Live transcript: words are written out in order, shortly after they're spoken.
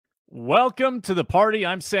Welcome to the party.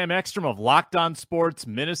 I'm Sam Ekstrom of Locked On Sports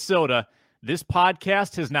Minnesota. This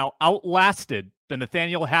podcast has now outlasted the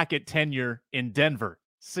Nathaniel Hackett tenure in Denver.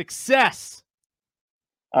 Success!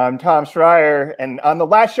 I'm Tom Schreier, and on the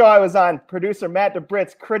last show I was on, producer Matt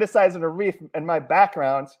DeBritz criticizing Arif and my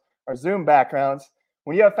backgrounds, our Zoom backgrounds.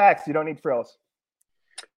 When you have facts, you don't need frills.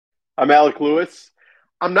 I'm Alec Lewis.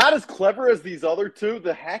 I'm not as clever as these other two.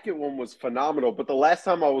 The Hackett one was phenomenal, but the last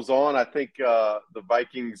time I was on, I think the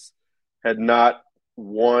Vikings had not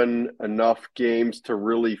won enough games to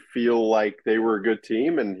really feel like they were a good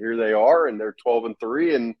team, and here they are, and they're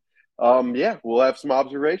 12-3, and we'll have some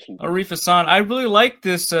observations. Arif Hassan, I really like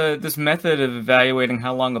this method of evaluating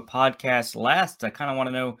how long a podcast lasts. I kind of want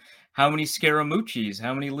to know how many Scaramucci's,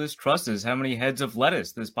 how many Liz Trusses, how many heads of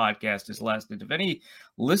lettuce this podcast has lasted. If any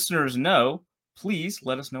listeners know, please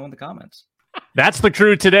let us know in the comments. That's the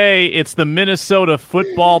crew today. It's the Minnesota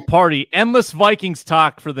football party. Endless Vikings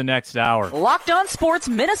talk for the next hour. Locked On Sports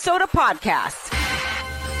Minnesota podcast.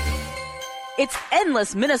 It's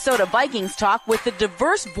endless Minnesota Vikings talk with the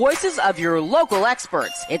diverse voices of your local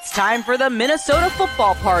experts. It's time for the Minnesota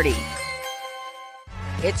football party.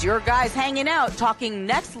 It's your guys hanging out talking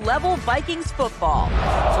next-level Vikings football.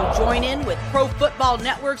 So join in with Pro Football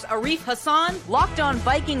Network's Arif Hassan, Locked On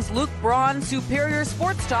Vikings Luke Braun, Superior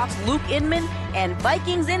Sports Talk's Luke Inman, and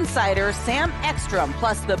Vikings insider Sam Ekstrom,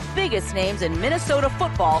 plus the biggest names in Minnesota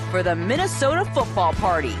football for the Minnesota football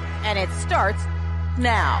party. And it starts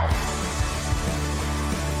now.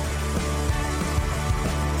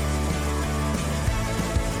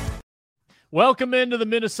 Welcome into the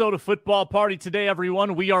Minnesota football party today,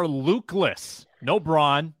 everyone. We are Luke-less. No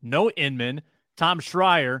Braun, no Inman. Tom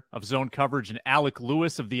Schreier of Zone Coverage and Alec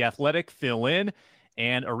Lewis of The Athletic fill in.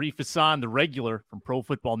 And Arif Hassan, the regular from Pro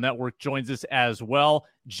Football Network, joins us as well.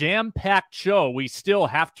 Jam-packed show. We still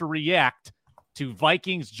have to react to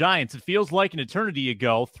Vikings-Giants. It feels like an eternity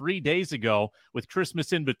ago, 3 days ago, with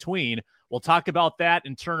Christmas in between. We'll talk about that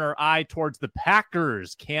and turn our eye towards the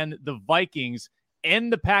Packers. Can the Vikings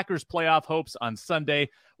end the Packers' playoff hopes on Sunday?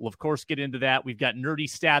 We'll, of course, get into that. We've got nerdy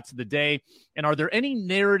stats of the day. And are there any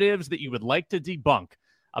narratives that you would like to debunk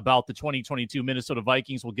about the 2022 Minnesota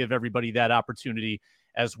Vikings? We'll give everybody that opportunity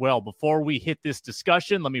as well. Before we hit this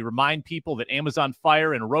discussion, let me remind people that Amazon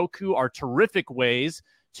Fire and Roku are terrific ways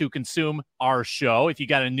to consume our show. If you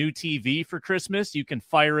got a new TV for Christmas, you can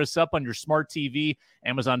fire us up on your smart TV,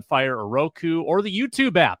 Amazon Fire or Roku, or the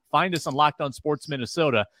YouTube app. Find us on Locked On Sports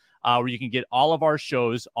Minnesota, where you can get all of our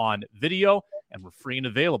shows on video, and we're free and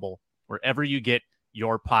available wherever you get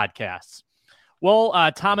your podcasts. Well,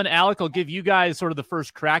 Tom and Alec, I'll give you guys sort of the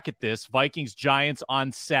first crack at this. Vikings-Giants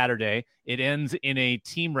on Saturday. It ends in a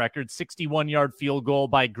team record 61-yard field goal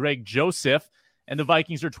by Greg Joseph, and the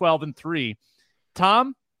Vikings are 12-3.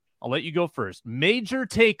 Tom, I'll let you go first. Major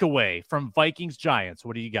takeaway from Vikings-Giants.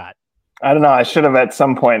 What do you got? I don't know. I should have at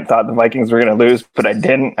some point thought the Vikings were going to lose, but I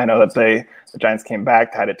didn't. I know that the Giants came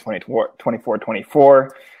back, tied it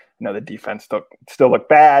 24-24. I know the defense still looked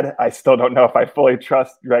bad. I still don't know if I fully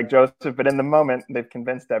trust Greg Joseph, but in the moment, they've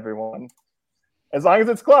convinced everyone. As long as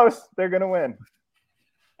it's close, they're going to win.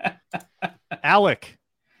 Alec.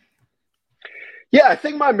 Yeah, I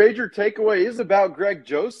think my major takeaway is about Greg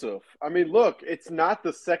Joseph. I mean, look, it's not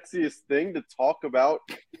the sexiest thing to talk about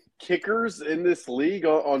kickers in this league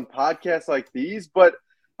on podcasts like these, but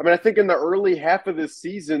I mean, I think in the early half of this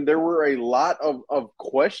season, there were a lot of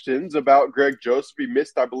questions about Greg Joseph. He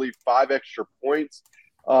missed, I believe, 5 extra points.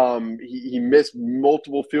 He missed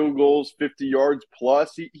multiple field goals, 50 yards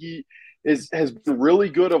plus. He has been really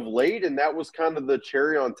good of late, and that was kind of the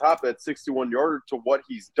cherry on top, that 61-yarder to what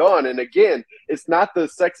he's done. And again, it's not the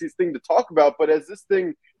sexiest thing to talk about, but as this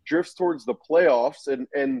thing drifts towards the playoffs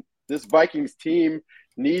and this Vikings team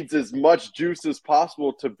needs as much juice as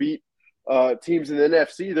possible to beat teams in the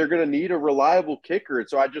NFC, they're going to need a reliable kicker. And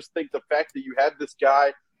so I just think the fact that you have this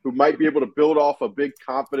guy who might be able to build off a big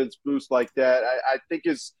confidence boost like that, I think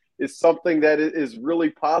is something that is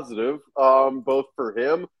really positive, both for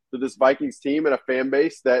him, for this Vikings team, and a fan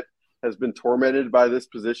base that has been tormented by this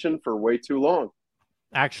position for way too long.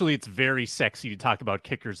 Actually, it's very sexy to talk about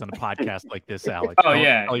kickers on a podcast like this, Alex. Oh,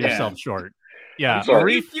 yeah. Tell yourself short. Yeah.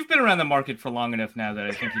 Arif, you've been around the market for long enough now that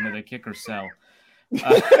I think you know that kickers sell.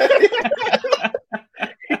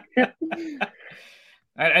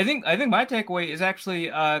 I think my takeaway is actually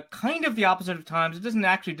kind of the opposite of Tom's. It doesn't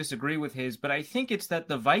actually disagree with his, but I think it's that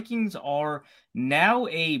the Vikings are now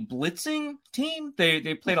a blitzing team.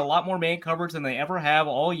 They played a lot more man coverage than they ever have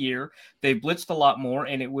all year. They blitzed a lot more,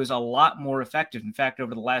 and it was a lot more effective. In fact,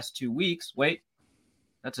 over the last 2 weeks, wait,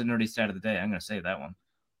 that's a nerdy stat of the day. I'm going to say that one.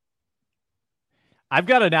 I've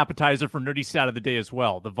got an appetizer for nerdy stat of the day as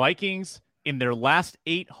well. The Vikings in their last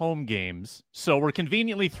 8 home games, so we're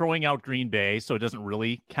conveniently throwing out Green Bay, so it doesn't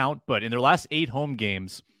really count, but in their last 8 home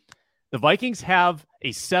games, the Vikings have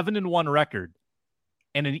a 7-1 record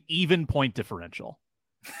and an even point differential.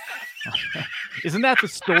 Isn't that the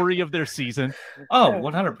story of their season? Oh,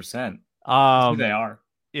 100%. Who they are.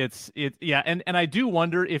 Yeah, and I do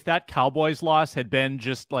wonder if that Cowboys loss had been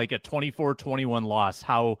just like a 24-21 loss,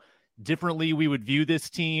 how differently we would view this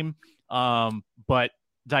team. But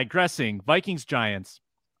digressing, Vikings Giants,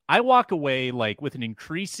 I walk away like with an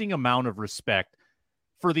increasing amount of respect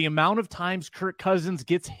for the amount of times Kirk Cousins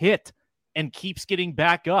gets hit and keeps getting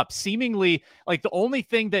back up. Seemingly, like the only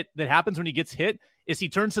thing that happens when he gets hit is he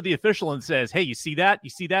turns to the official and says, "Hey, you see that? You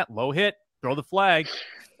see that? Low hit, throw the flag.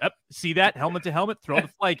 Yep, see that? Helmet to helmet, throw the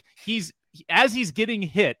flag." As he's getting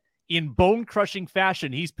hit in bone-crushing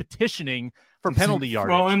fashion, he's petitioning for penalty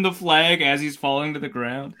yardage. Throwing the flag as he's falling to the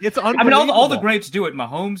ground. It's unbelievable. I mean, all the greats do it.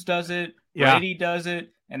 Mahomes does it. Brady does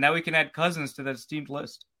it. And now we can add Cousins to that esteemed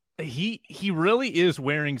list. He really is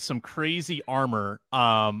wearing some crazy armor.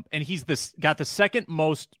 And he's got the second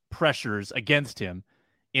most pressures against him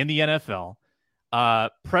in the NFL.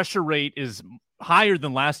 Pressure rate is higher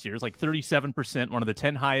than last year's, like 37%, one of the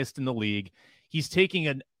 10 highest in the league. He's taking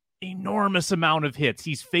an enormous amount of hits.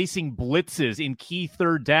 He's facing blitzes in key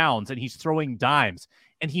third downs, and he's throwing dimes.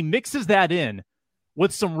 And he mixes that in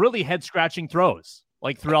with some really head-scratching throws,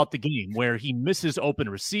 like throughout the game, where he misses open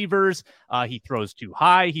receivers. He throws too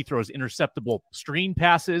high. He throws interceptable screen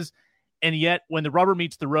passes. And yet, when the rubber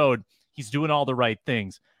meets the road, he's doing all the right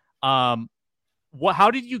things. How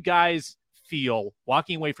did you guys feel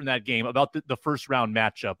walking away from that game about the first round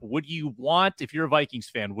matchup? Would you want, if you're a Vikings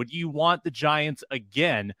fan, would you want the Giants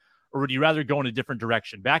again, or would you rather go in a different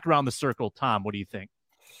direction? Back around the circle, Tom, what do you think?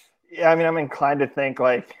 Yeah, I mean, I'm inclined to think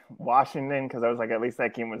like Washington, because I was like, at least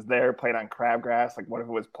that game was there, played on crabgrass. Like, what if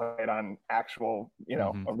it was played on actual,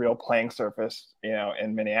 a real playing surface,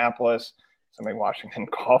 in Minneapolis? So maybe Washington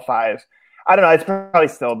qualifies. I don't know. It's probably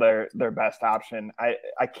still their best option.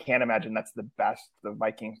 I can't imagine that's the best the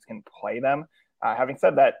Vikings can play them. Having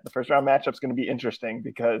said that, the first round matchup is going to be interesting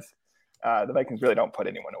because the Vikings really don't put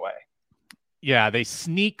anyone away. Yeah, they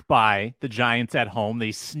sneak by the Giants at home.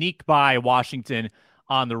 They sneak by Washington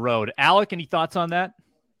on the road. Alec, any thoughts on that?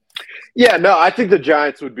 Yeah, no, I think the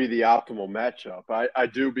Giants would be the optimal matchup. I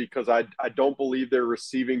do, because I don't believe their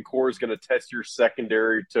receiving core is going to test your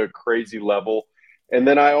secondary to a crazy level. And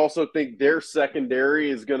then I also think their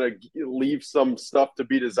secondary is going to leave some stuff to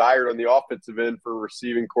be desired on the offensive end for a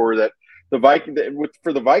receiving core that the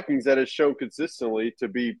Vikings that has shown consistently to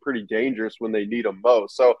be pretty dangerous when they need them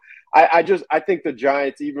most. So I think the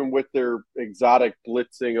Giants, even with their exotic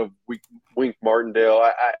blitzing of Wink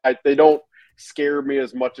Martindale, they don't scare me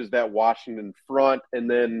as much as that Washington front. And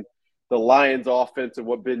then the Lions offense and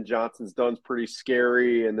what Ben Johnson's done is pretty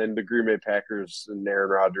scary. And then the Green Bay Packers and Aaron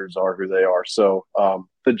Rodgers are who they are. So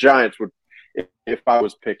the Giants would, if I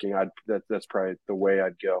was picking, that's probably the way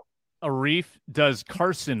I'd go. Arif, does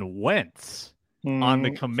Carson Wentz on the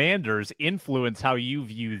Commanders influence how you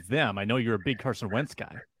view them? I know you're a big Carson Wentz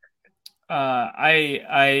guy.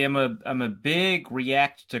 I'm a big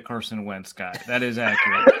react to Carson Wentz guy. That is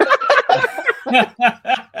accurate.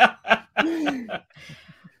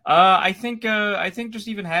 I think just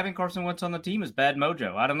even having Carson Wentz on the team is bad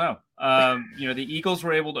mojo. I don't know. The Eagles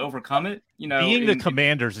were able to overcome it. Being the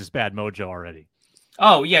Commanders is bad mojo already.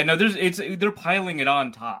 Oh yeah, no, they're piling it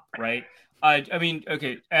on top, right? I mean,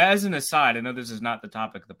 okay. As an aside, I know this is not the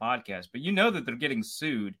topic of the podcast, but that they're getting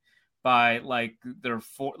sued by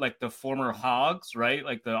the former Hogs, right?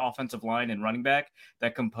 Like the offensive line and running back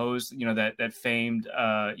that composed, that famed,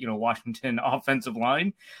 Washington offensive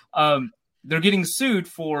line. They're getting sued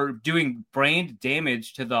for doing brand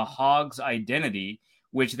damage to the Hogs identity,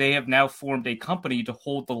 which they have now formed a company to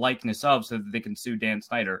hold the likeness of so that they can sue Dan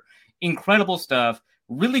Snyder. Incredible stuff.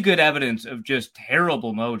 Really good evidence of just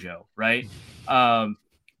terrible mojo, right? I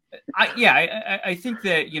think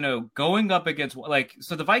that, going up against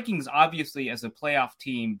so the Vikings obviously as a playoff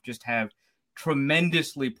team just have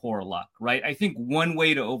tremendously poor luck, right? I think one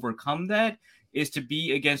way to overcome that is to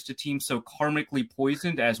be against a team so karmically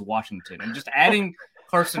poisoned as Washington. And just adding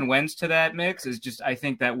Carson Wentz to that mix is just, I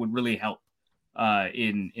think that would really help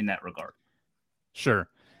in that regard. Sure.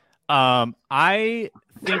 I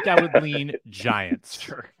think I would lean Giants.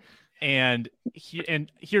 Sure. And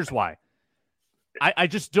here's why. I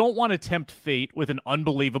just don't want to tempt fate with an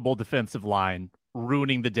unbelievable defensive line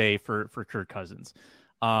ruining the day for Kirk Cousins.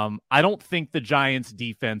 I don't think the Giants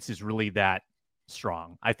defense is really that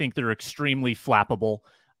strong. I think they're extremely flappable.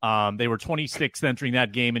 They were 26th entering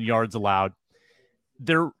that game in yards allowed.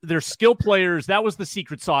 their skill players, that was the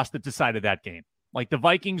secret sauce that decided that game. Like, the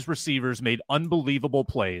Vikings receivers made unbelievable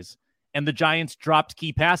plays, and the Giants dropped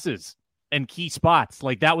key passes and key spots.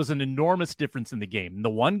 Like, that was an enormous difference in the game. And the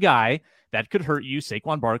one guy that could hurt you,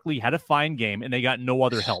 Saquon Barkley, had a fine game, and they got no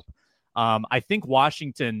other help. I think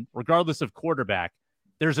Washington, regardless of quarterback,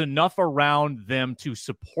 there's enough around them to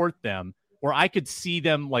support them where I could see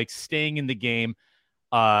them like staying in the game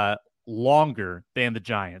longer than the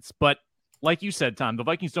Giants. But like you said, Tom, the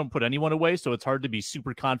Vikings don't put anyone away, so it's hard to be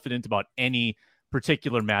super confident about any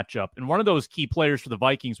particular matchup. And one of those key players for the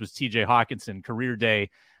Vikings was TJ Hockenson, career day.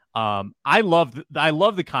 I love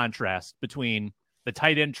the contrast between the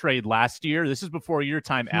tight end trade last year. This is before your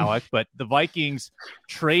time, Alec, but the Vikings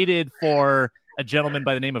traded for a gentleman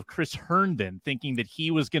by the name of Chris Herndon, thinking that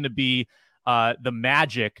he was going to be the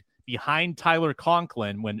magic behind Tyler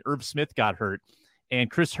Conklin when Irv Smith got hurt. And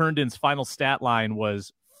Chris Herndon's final stat line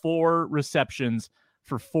was 4 receptions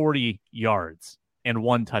for 40 yards and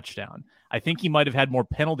 1 touchdown. I think he might have had more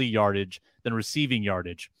penalty yardage than receiving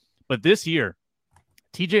yardage. But this year,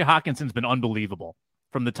 TJ Hawkinson's been unbelievable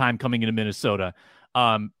from the time coming into Minnesota.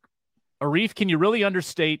 Arif, can you really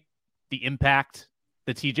understate the impact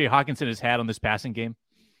that TJ Hockenson has had on this passing game?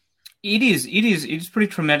 It is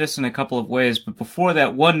pretty tremendous in a couple of ways. But before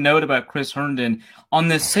that, one note about Chris Herndon. On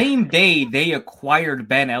the same day, they acquired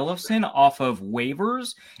Ben Ellefson off of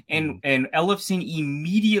waivers, and Ellefson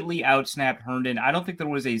immediately outsnapped Herndon. I don't think there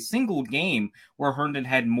was a single game where Herndon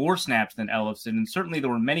had more snaps than Ellefson, and certainly there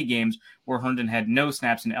were many games where Herndon had no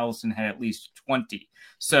snaps and Ellefson had at least 20.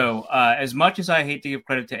 So as much as I hate to give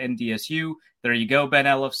credit to NDSU, there you go, Ben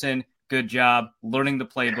Ellefson. Good job learning the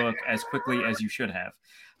playbook as quickly as you should have.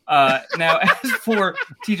 Now, as for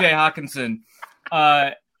TJ Hockenson,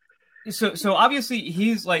 so obviously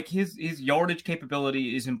his yardage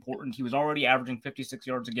capability is important. He was already averaging 56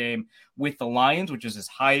 yards a game with the Lions, which is his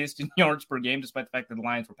highest in yards per game, despite the fact that the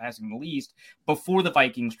Lions were passing the least before the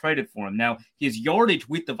Vikings traded for him. Now, his yardage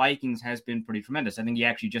with the Vikings has been pretty tremendous. I think he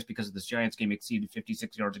actually, just because of this Giants game, exceeded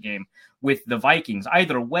 56 yards a game with the Vikings.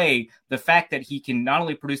 Either way, the fact that he can not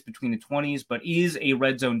only produce between the 20s, but is a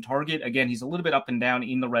red zone target. Again, he's a little bit up and down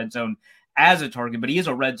in the red zone as a target, but he is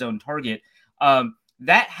a red zone target.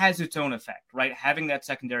 That has its own effect, right? Having that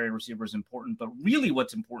secondary receiver is important, but really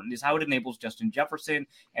what's important is how it enables Justin Jefferson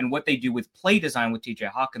and what they do with play design with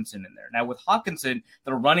TJ Hockenson in there. Now, with Hockenson,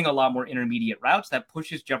 they're running a lot more intermediate routes that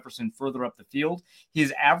pushes Jefferson further up the field.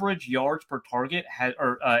 His average yards per target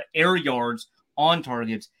air yards on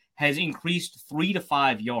targets has increased 3 to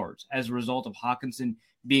 5 yards as a result of Hockenson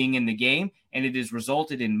being in the game, and it has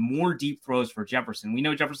resulted in more deep throws for Jefferson. We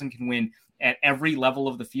know Jefferson can win at every level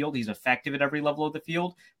of the field. He's effective at every level of the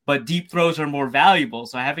field, but deep throws are more valuable.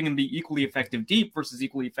 So having him be equally effective deep versus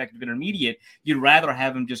equally effective intermediate, you'd rather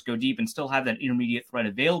have him just go deep and still have that intermediate threat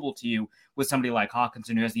available to you with somebody like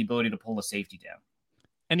Hockenson who has the ability to pull a safety down.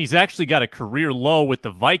 And he's actually got a career low with the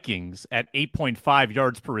Vikings at 8.5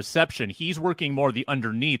 yards per reception. He's working more the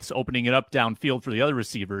underneaths, opening it up downfield for the other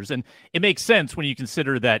receivers. And it makes sense when you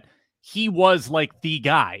consider that he was like the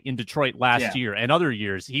guy in Detroit last year and other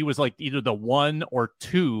years. He was like either the 1 or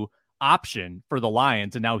 2 option for the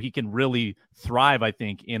Lions, and now he can really thrive, I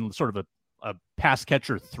think, in sort of a pass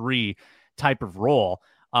catcher 3 type of role.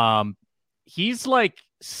 He's like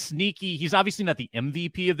sneaky. He's obviously not the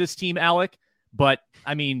MVP of this team, Alec, but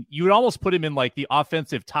I mean, you would almost put him in like the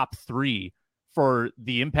offensive top 3 for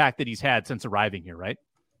the impact that he's had since arriving here, right?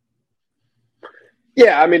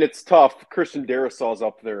 Yeah, I mean, it's tough. Christian Darrisaw's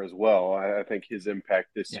up there as well. I think his impact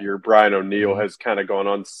this year. Brian O'Neill has kind of gone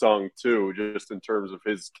unsung too, just in terms of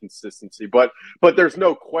his consistency. But there's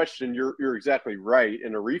no question. You're exactly right,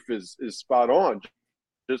 and Arif is spot on.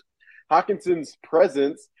 Just Hawkinson's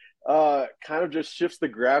presence kind of just shifts the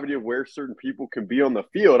gravity of where certain people can be on the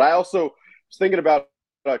field. I also was thinking about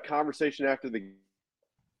a conversation after the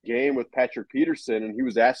game with Patrick Peterson, and he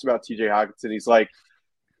was asked about TJ Hockenson. He's like,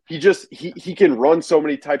 he can run so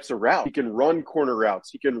many types of routes. He can run corner routes.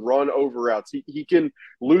 He can run over routes. He can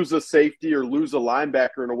lose a safety or lose a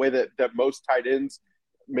linebacker in a way that most tight ends,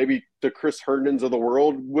 maybe the Chris Herndons of the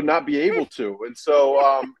world, would not be able to. And so,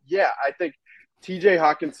 I think TJ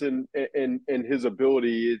Hockenson and his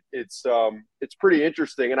ability, it's pretty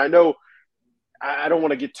interesting. And I know I don't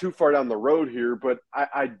want to get too far down the road here, but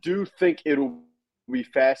I do think it'll be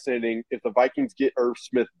fascinating if the Vikings get Irv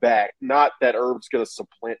Smith back. Not that Irv's going to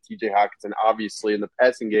supplant TJ Hockenson, obviously, in the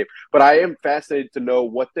passing game, but I am fascinated to know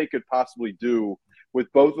what they could possibly do with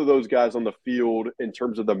both of those guys on the field in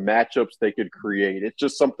terms of the matchups they could create. It's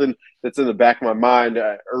just something that's in the back of my mind.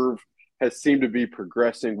 Irv has seemed to be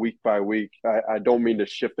progressing week by week. I don't mean to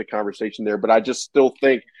shift the conversation there, but I just still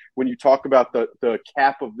think when you talk about the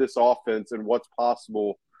cap of this offense and what's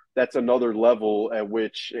possible, that's another level at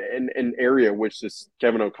which an area which this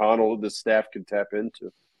Kevin O'Connell, the staff can tap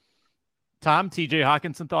into. Tom, TJ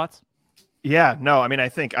Hockenson, thoughts? Yeah, no, I mean,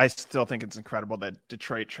 I still think it's incredible that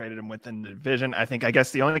Detroit traded him within the division. I guess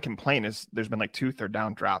the only complaint is there's been like 2 third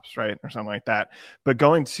down drops, right? Or something like that. But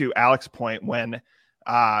going to Alex's point, when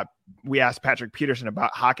we asked Patrick Peterson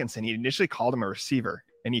about Hockenson, he initially called him a receiver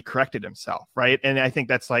and he corrected himself, right? And I think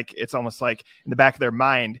that's like, it's almost like in the back of their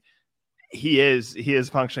mind, he is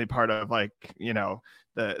functionally part of like, you know,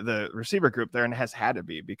 the receiver group there, and has had to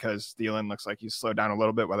be because Thielen looks like he's slowed down a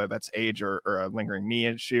little bit, whether that's age or a lingering knee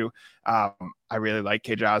issue. I really like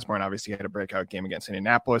KJ Osborne. Obviously, he had a breakout game against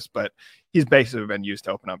Indianapolis, but he's basically been used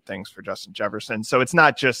to open up things for Justin Jefferson. So it's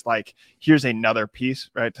not just like, here's another piece,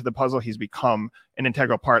 right, to the puzzle. He's become an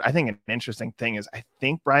integral part. I think an interesting thing is, I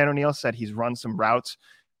think Brian O'Neill said he's run some routes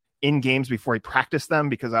in games before he practiced them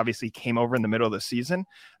because obviously he came over in the middle of the season.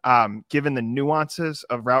 Given the nuances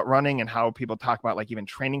of route running and how people talk about like even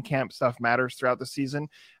training camp stuff matters throughout the season,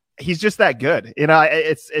 he's just that good. You know,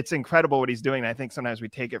 it's incredible what he's doing. And I think sometimes we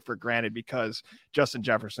take it for granted because Justin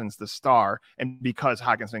Jefferson's the star and because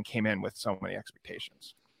Hockenson came in with so many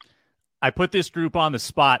expectations. I put this group on the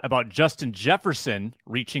spot about Justin Jefferson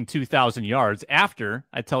reaching 2,000 yards after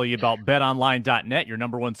I tell you about betonline.net, your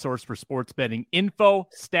number one source for sports betting info,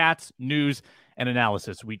 stats, news, and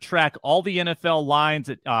analysis. We track all the NFL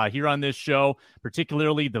lines here on this show,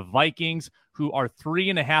 particularly the Vikings, who are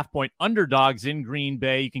 3.5-point underdogs in Green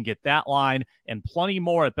Bay. You can get that line and plenty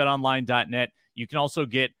more at betonline.net. You can also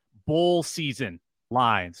get bowl season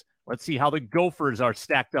lines. Let's see how the Gophers are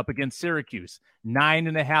stacked up against Syracuse.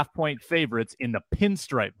 9.5-point favorites in the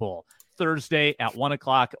Pinstripe Bowl. Thursday at 1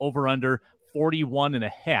 o'clock, over under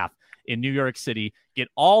 41.5 in New York City. Get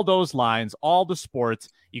all those lines, all the sports.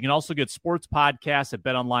 You can also get sports podcasts at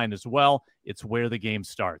BetOnline as well. It's where the game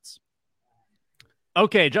starts.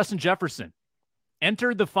 Okay, Justin Jefferson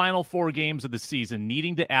entered the final 4 games of the season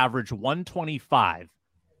needing to average 125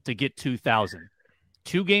 to get 2,000.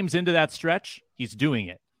 2 games into that stretch, he's doing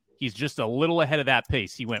it. He's just a little ahead of that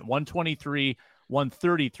pace. He went 123,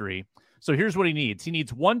 133. So here's what he needs. He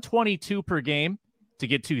needs 122 per game to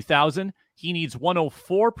get 2,000. He needs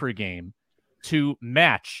 104 per game to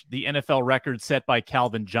match the NFL record set by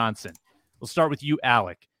Calvin Johnson. We'll start with you,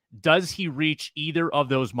 Alec. Does he reach either of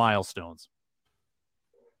those milestones?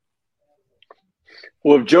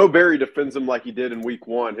 Well, if Joe Barry defends him like he did in week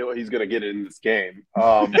 1, he's going to get it in this game.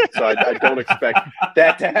 So I don't expect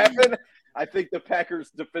that to happen. I think the Packers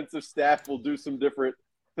defensive staff will do some different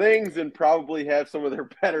things and probably have some of their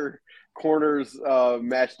better corners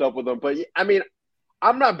matched up with them. But, I mean,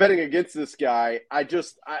 I'm not betting against this guy. I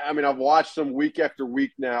mean, I've watched him week after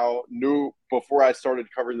week now. Knew before I started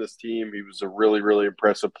covering this team he was a really, really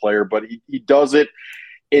impressive player. But he does it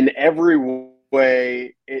in every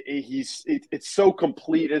way. It's so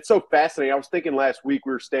complete. It's so fascinating. I was thinking last week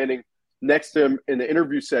we were standing next to him in the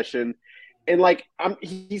interview session, and like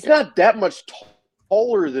he's not that much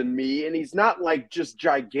taller than me, and he's not like just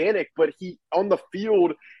gigantic, but he on the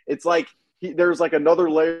field, it's like there's like another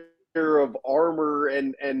layer of armor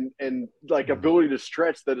and like ability to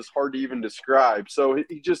stretch that is hard to even describe. So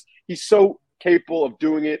he's so capable of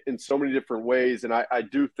doing it in so many different ways, and I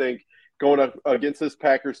do think going up against this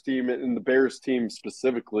Packers team and the Bears team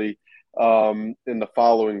specifically in the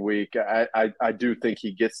following week, I do think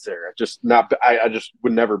he gets there. I just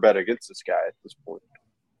would never bet against this guy at this point.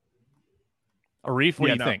 Arif, what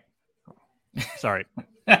do you think? Sorry.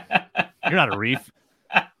 You're not Arif.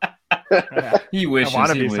 He wishes. I want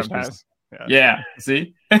to he be wishes. sometimes. Yeah.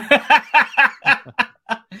 See?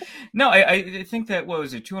 No, I think that, what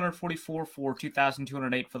was it, 244 for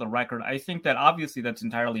 2,208 for the record. I think that obviously that's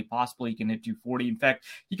entirely possible. He can hit 240. In fact,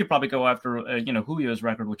 he could probably go after, Julio's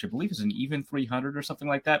record, which I believe is an even 300 or something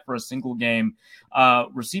like that for a single game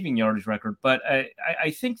receiving yardage record. But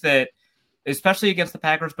I think that, especially against the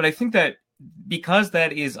Packers, but I think that because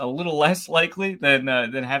that is a little less likely than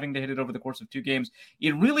having to hit it over the course of 2 games,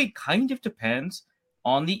 it really kind of depends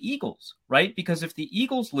on the Eagles, right? Because if the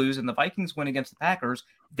Eagles lose and the Vikings win against the Packers,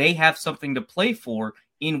 they have something to play for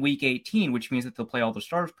in week 18, which means that they'll play all their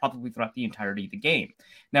starters probably throughout the entirety of the game.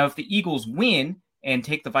 Now, if the Eagles win and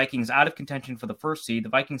take the Vikings out of contention for the 1st seed, the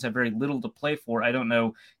Vikings have very little to play for. I don't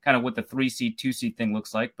know kind of what the 3 seed, 2 seed thing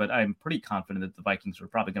looks like, but I'm pretty confident that the Vikings are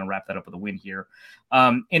probably going to wrap that up with a win here.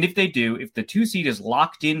 And if they do, if the 2 seed is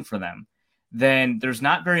locked in for them, then there's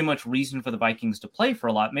not very much reason for the Vikings to play for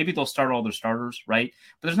a lot. Maybe they'll start all their starters, right?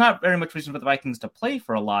 But there's not very much reason for the Vikings to play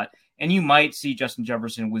for a lot. And you might see Justin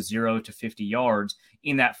Jefferson with 0 to 50 yards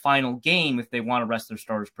in that final game if they want to rest their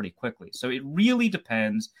starters pretty quickly. So it really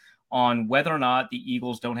depends on whether or not the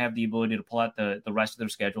Eagles don't have the ability to pull out the rest of their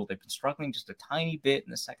schedule. They've been struggling just a tiny bit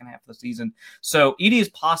in the second half of the season. So it is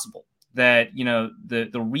possible that,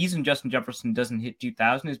 the reason Justin Jefferson doesn't hit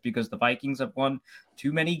 2,000 is because the Vikings have won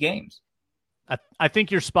too many games. I think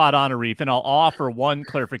you're spot on, Arif, and I'll offer one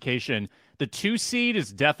clarification. The 2 seed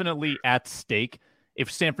is definitely at stake if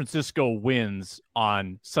San Francisco wins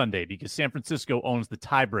on Sunday, because San Francisco owns the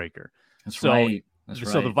tiebreaker. That's right.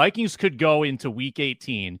 So the Vikings could go into Week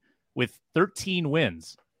 18 with 13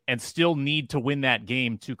 wins and still need to win that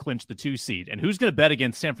game to clinch the 2 seed. And who's going to bet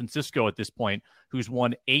against San Francisco at this point, who's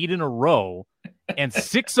won 8 in a row, and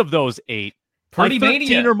 6 of those 8 are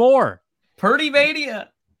 13 or more? Purdy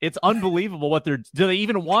Mania. It's unbelievable what do they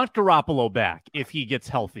even want Garoppolo back if he gets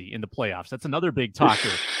healthy in the playoffs? That's another big talker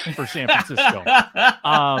for San Francisco.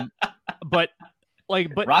 But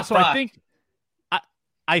so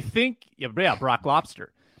I think, Brock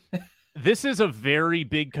Lobster. This is a very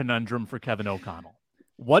big conundrum for Kevin O'Connell.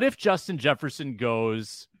 What if Justin Jefferson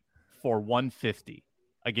goes for 150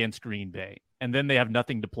 against Green Bay, and then they have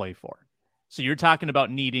nothing to play for? So you're talking about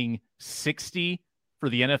needing 60 for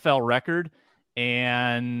the NFL record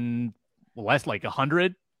and less, like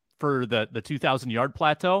 100 for the 2,000-yard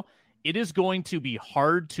plateau. It is going to be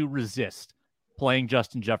hard to resist playing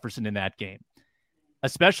Justin Jefferson in that game,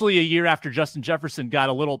 especially a year after Justin Jefferson got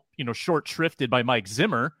a little, short shrifted by Mike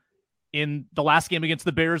Zimmer in the last game against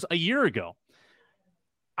the Bears a year ago.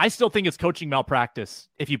 I still think it's coaching malpractice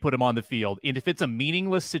if you put him on the field. And if it's a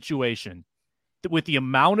meaningless situation, with the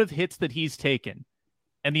amount of hits that he's taken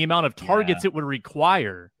and the amount of targets it would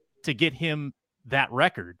require to get him that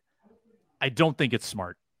record, I don't think it's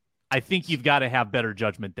smart. I think you've got to have better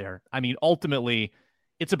judgment there. I mean, ultimately,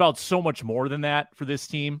 it's about so much more than that for this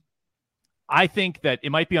team. I think that it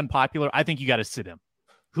might be unpopular. I think you got to sit him.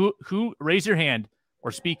 Who raise your hand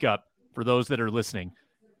or speak up for those that are listening.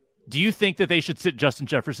 Do you think that they should sit Justin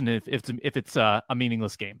Jefferson if it's a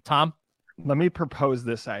meaningless game? Tom? Let me propose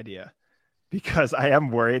this idea, because I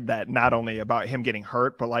am worried that not only about him getting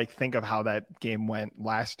hurt, but think of how that game went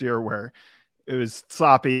last year where it was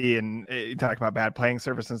sloppy and you talk about bad playing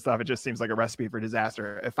surface and stuff. It just seems like a recipe for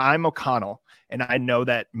disaster. If I'm O'Connell and I know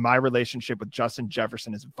that my relationship with Justin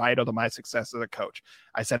Jefferson is vital to my success as a coach,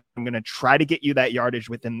 I said, I'm going to try to get you that yardage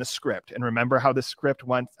within the script. And remember how the script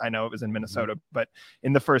went? I know it was in Minnesota, but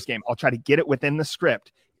in the first game, I'll try to get it within the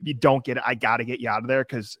script. If you don't get it, I got to get you out of there,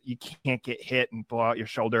 because you can't get hit and blow out your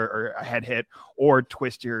shoulder or a head hit or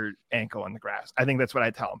twist your ankle in the grass. I think that's what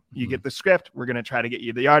I tell them. You get the script. We're going to try to get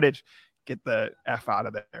you the yardage. Get the F out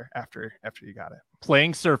of there after you got it.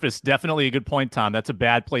 Playing surface, definitely a good point, Tom. That's a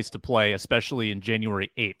bad place to play, especially in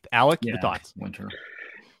January 8th. Alec, your thoughts? Winter.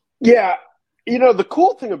 Yeah. The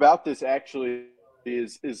cool thing about this actually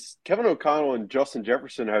is Kevin O'Connell and Justin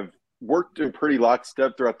Jefferson have worked in pretty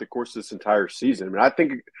lockstep throughout the course of this entire season. I mean, I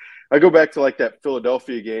think I go back to that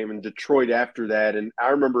Philadelphia game and Detroit after that, and I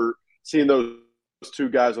remember seeing those two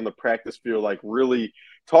guys on the practice field really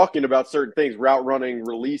talking about certain things, route running,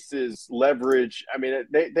 releases, leverage. I mean,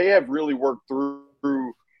 they have really worked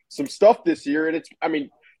through some stuff this year. And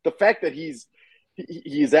the fact that he's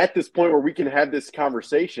at this point where we can have this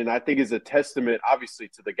conversation, I think is a testament, obviously,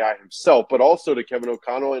 to the guy himself, but also to Kevin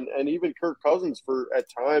O'Connell and even Kirk Cousins for, at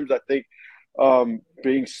times, I think,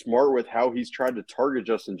 being smart with how he's tried to target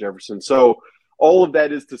Justin Jefferson. So all of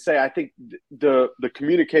that is to say, I think the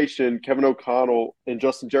communication Kevin O'Connell and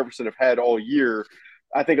Justin Jefferson have had all year,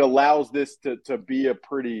 I think allows this to be a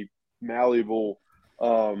pretty malleable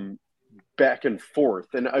back and forth.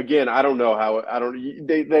 And again, I don't know how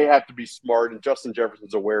they have to be smart, and Justin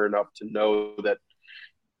Jefferson's aware enough to know that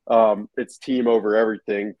it's team over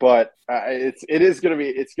everything. But it's going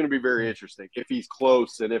to be very interesting if he's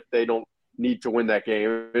close and if they don't need to win that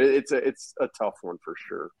game. It's a tough one for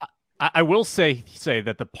sure. I will say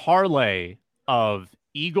that the parlay of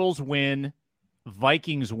Eagles win,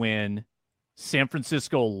 Vikings win, San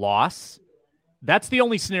Francisco loss, that's the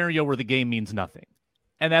only scenario where the game means nothing.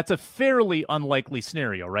 And that's a fairly unlikely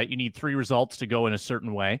scenario, right? You need 3 results to go in a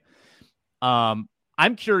certain way. I'm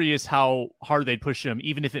curious how hard they'd push him,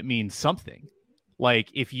 even if it means something.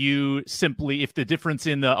 If the difference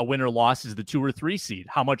in a win or loss is the 2 or 3 seed,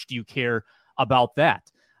 how much do you care about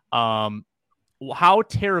that? How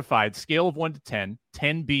terrified, scale of 1 to 10,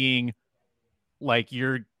 10 being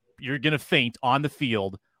you're going to faint on the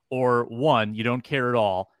field, or 1, you don't care at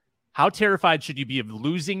all. How terrified should you be of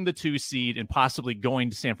losing the 2 seed and possibly going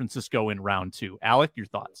to San Francisco in round 2? Alec, your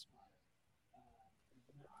thoughts?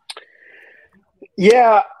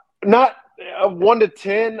 Yeah, 1 to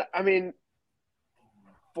 10. I mean,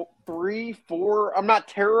 3, 4. I'm not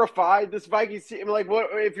terrified. This Vikings team, like, what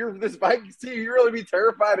if you're this Vikings team? You really be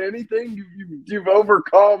terrified of anything? You've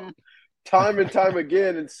overcome time and time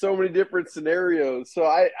again in so many different scenarios. So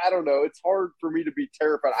I don't know. It's hard for me to be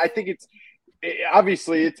terrified. I think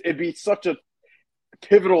it'd be such a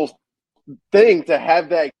pivotal thing to have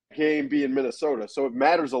that game be in Minnesota. So it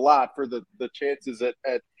matters a lot for the chances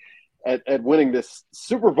at winning this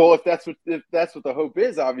Super Bowl, if that's what the hope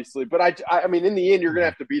is, obviously. But I mean, in the end, you're going to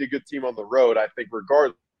have to beat a good team on the road, I think,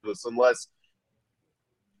 regardless, unless,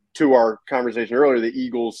 to our conversation earlier, the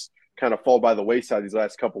Eagles kind of fall by the wayside these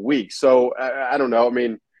last couple weeks. So I don't know. I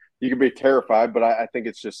mean, you can be terrified, but I think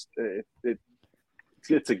it's just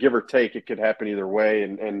it's a give or take. It could happen either way,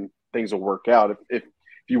 and things will work out. If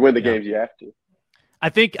you win the games, you have to. I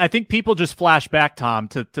think people just flash back, Tom,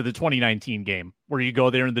 to the 2019 game where you go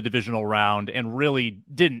there in the divisional round and really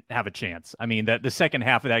didn't have a chance. I mean, the second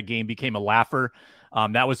half of that game became a laugher.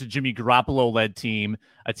 That was a Jimmy Garoppolo-led team,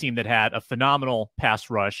 a team that had a phenomenal pass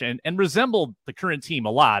rush and resembled the current team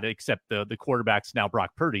a lot, except the quarterback's now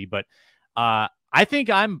Brock Purdy. But I think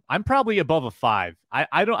I'm probably above a 5.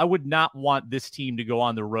 I would not want this team to go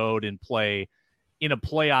on the road and play in a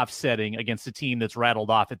playoff setting against a team that's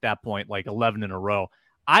rattled off at that point, like 11 in a row.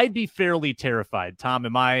 I'd be fairly terrified. Tom,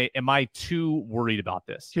 am I too worried about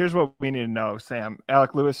this? Here's what we need to know, Sam.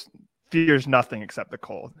 Alec Lewis fears nothing except the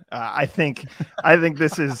cold. I think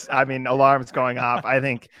this is, I mean, alarms going off. I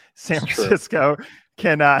think San Francisco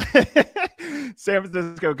can San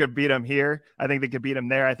Francisco could beat them here. I think they could beat them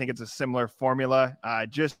there. I think it's a similar formula.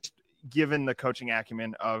 Just given the coaching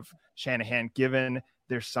acumen of Shanahan, given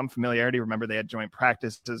there's some familiarity. Remember, they had joint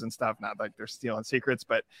practices and stuff. Not like they're stealing secrets,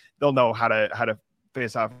 but they'll know how to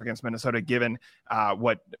face off against Minnesota, given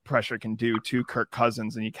what pressure can do to Kirk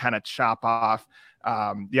Cousins. And you kind of chop off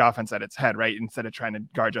the offense at its head, right? Instead of trying to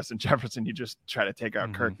guard Justin Jefferson, you just try to take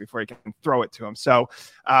out Kirk before you can throw it to him. So,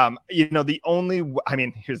 here's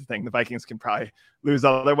the thing. The Vikings can probably lose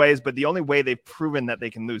other ways, but the only way they've proven that they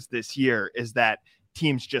can lose this year is that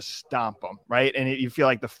teams just stomp them, right? And you feel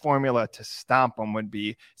like the formula to stomp them would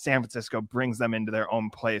be San Francisco brings them into their own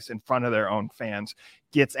place in front of their own fans,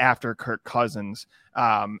 gets after Kirk Cousins,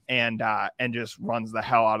 and just runs the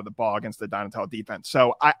hell out of the ball against the Donatello defense.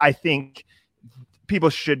 So I think people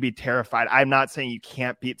should be terrified. I'm not saying you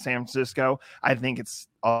can't beat San Francisco. I think it's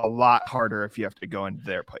a lot harder if you have to go into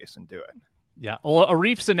their place and do it. Yeah. Well,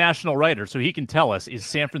 Arif's a national writer, so he can tell us, is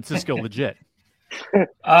San Francisco legit?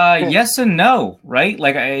 Yes and no, right?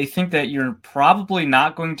 Like, I think that you're probably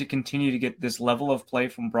not going to continue to get this level of play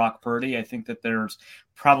from Brock Purdy. I think that there's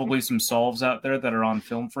probably some solves out there that are on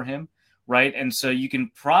film for him, right? And so you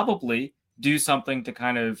can probably do something to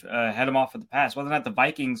kind of head him off at the pass. Whether or not the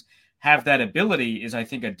Vikings have that ability is, I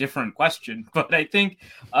think, a different question. But I think,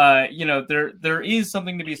 there is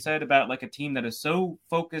something to be said about like a team that is so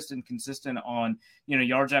focused and consistent on,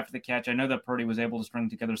 yards after the catch. I know that Purdy was able to string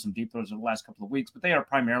together some deep throws over the last couple of weeks, but they are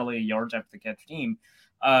primarily a yards after the catch team.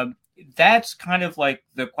 That's kind of like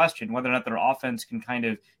the question, whether or not their offense can kind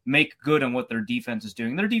of make good on what their defense is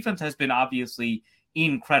doing. Their defense has been obviously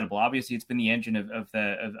incredible. Obviously, it's been the engine of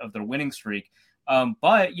their winning streak.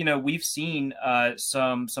 But we've seen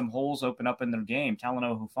some holes open up in their game.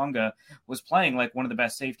 Talanoa Hufanga was playing like one of the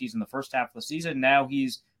best safeties in the first half of the season. Now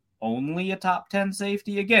he's only a top 10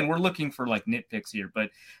 safety. Again, we're looking for like nitpicks here,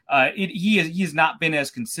 but he has not been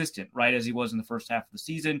as consistent, right, as he was in the first half of the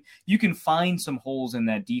season. You can find some holes in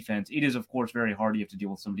that defense. It is, of course, very hard. You have to deal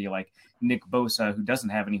with somebody like Nick Bosa, who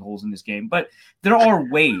doesn't have any holes in this game. But there are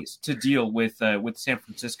ways to deal with San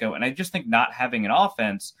Francisco, and I just think not having an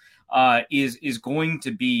offense is going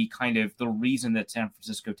to be kind of the reason that San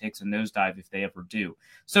Francisco takes a nosedive if they ever do.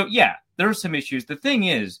 So yeah, there are some issues. The thing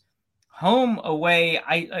is, home, away,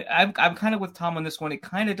 I'm kind of with Tom on this one. It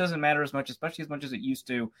kind of doesn't matter as much, especially as much as it used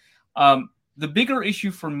to. The bigger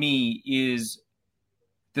issue for me is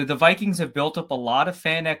that the Vikings have built up a lot of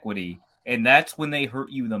fan equity, and that's when they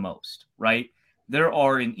hurt you the most, right? There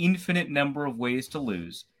are an infinite number of ways to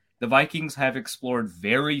lose. The Vikings have explored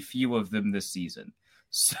very few of them this season.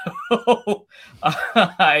 So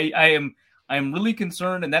I am really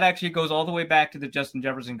concerned, and that actually goes all the way back to the Justin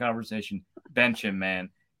Jefferson conversation. Bench him,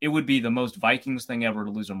 man. It would be the most Vikings thing ever to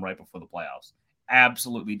lose him right before the playoffs.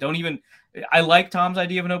 Absolutely. I like Tom's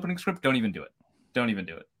idea of an opening script. Don't even do it. Don't even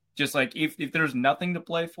do it. Just like if there's nothing to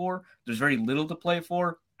play for, there's very little to play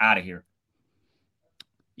for, out of here.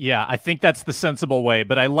 Yeah, I think that's the sensible way.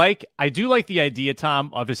 But I do like the idea, Tom,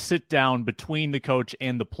 of a sit down between the coach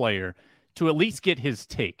and the player to at least get his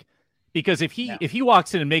take. Because if he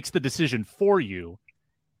walks in and makes the decision for you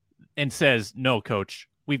and says, no, coach,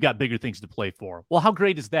 we've got bigger things to play for. Well, how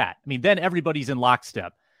great is that? I mean, then everybody's in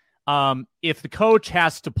lockstep. If the coach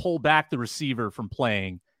has to pull back the receiver from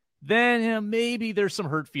playing, then maybe there's some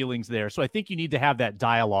hurt feelings there. So I think you need to have that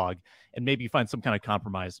dialogue and maybe find some kind of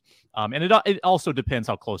compromise. And it also depends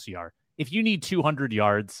how close you are. If you need 200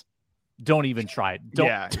 yards, don't even try it.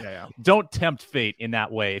 Don't tempt fate in that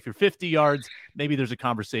way. If you're 50 yards, maybe there's a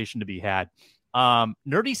conversation to be had.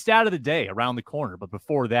 Nerdy stat of the day around the corner. But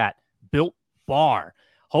before that, Built Bar.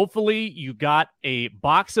 Hopefully you got a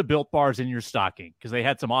box of Built Bars in your stocking because they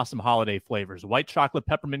had some awesome holiday flavors. White chocolate,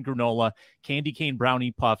 peppermint granola, candy cane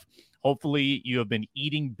brownie puff. Hopefully you have been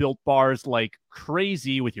eating Built Bars like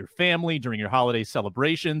crazy with your family during your holiday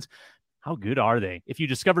celebrations. How good are they? If you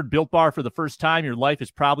discovered Built Bar for the first time, your life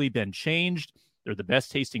has probably been changed. They're the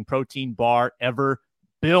best tasting protein bar ever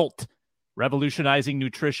built, revolutionizing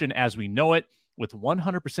nutrition as we know it with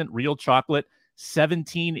 100% real chocolate,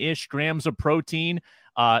 17-ish grams of protein,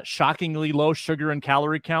 shockingly low sugar and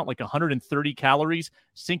calorie count, like 130 calories.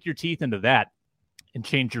 Sink your teeth into that and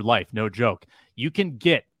change your life. No joke. You can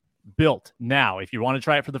get Built now. If you want to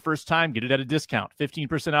try it for the first time, get it at a discount.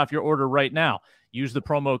 15% off your order right now. Use the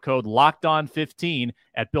promo code LOCKEDON15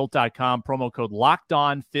 at Built.com. Promo code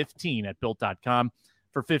LOCKEDON15 at Built.com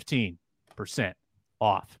for 15%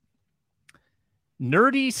 off.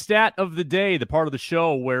 Nerdy stat of the day, the part of the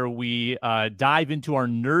show where we dive into our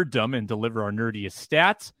nerddom and deliver our nerdiest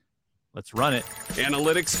stats. Let's run it.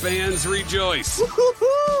 Analytics fans rejoice.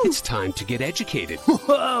 Woo-hoo-hoo! It's time to get educated.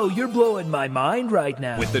 Whoa, you're blowing my mind right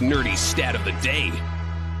now. With the nerdy stat of the day.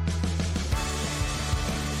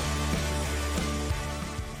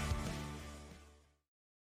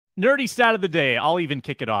 Nerdy stat of the day. I'll even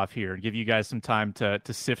kick it off here and give you guys some time to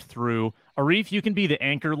sift through. Arif, you can be the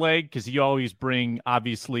anchor leg because you always bring,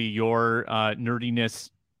 obviously, your nerdiness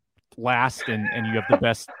last, and you have the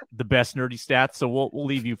best nerdy stats. So we'll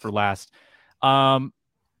leave you for last.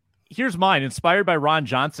 Here's mine, inspired by Ron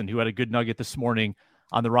Johnson, who had a good nugget this morning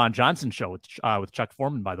on the Ron Johnson show with Chuck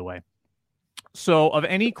Foreman, by the way. So of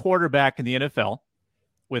any quarterback in the NFL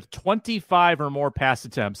with 25 or more pass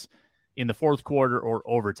attempts in the fourth quarter or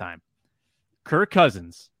overtime, Kirk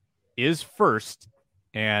Cousins is first,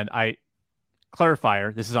 and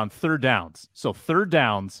clarifier, this is on third downs. So third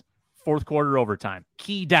downs, fourth quarter overtime,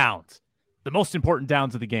 key downs, the most important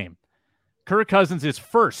downs of the game. Kirk Cousins is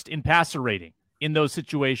first in passer rating in those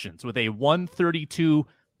situations with a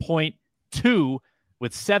 132.2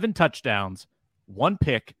 with 7 touchdowns, 1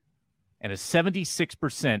 pick, and a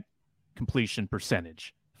 76% completion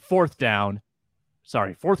percentage. Fourth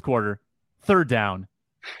quarter, third down,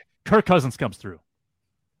 Kirk Cousins comes through.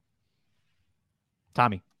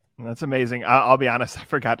 Tommy. That's amazing. I'll be honest. I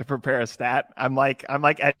forgot to prepare a stat. I'm like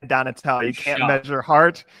Ed Donatel. You can't measure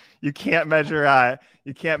heart. You can't measure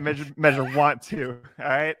want to. All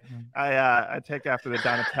right. I take after the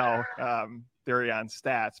Donatel theory on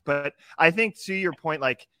stats, but I think to your point,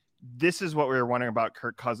 like this is what we were wondering about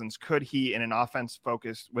Kirk Cousins. Could he, in an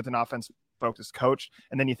offense-focused coach?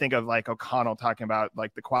 And then you think of like O'Connell talking about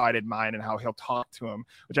like the quieted mind and how he'll talk to him,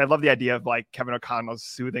 which I love the idea of like Kevin O'Connell's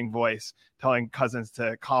soothing voice telling Cousins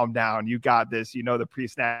to calm down. You got this. You know the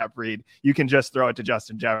pre-snap read. You can just throw it to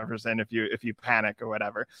Justin Jefferson if you panic or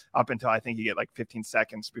whatever. Up until I think you get like 15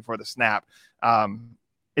 seconds before the snap.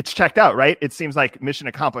 It's checked out, right? It seems like mission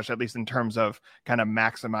accomplished, at least in terms of kind of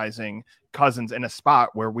maximizing Cousins in a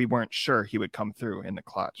spot where we weren't sure he would come through in the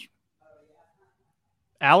clutch.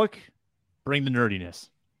 Alec, bring the nerdiness.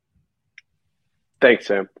 Thanks,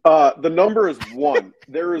 Sam. The number is 1.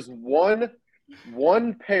 There is one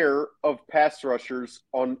pair of pass rushers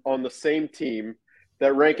on the same team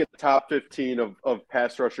that rank in the top 15 of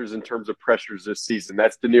pass rushers in terms of pressures this season.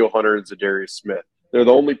 That's Danielle Hunter and Zadarius Smith. They're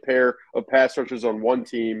the only pair of pass rushers on one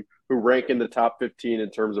team who rank in the top 15 in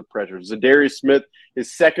terms of pressures. Zadarius Smith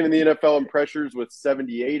is second in the NFL in pressures with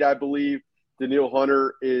 78, I believe. Danielle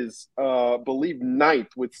Hunter is, believe,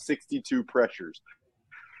 9th with 62 pressures.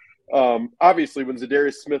 Obviously, when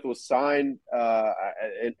Zadarius Smith was signed,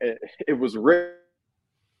 it was written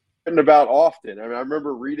about often. I mean, I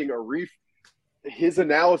remember reading Arif, his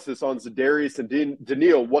analysis on Zadarius and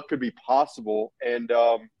Danielle, what could be possible. And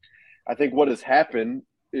I think what has happened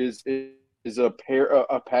is a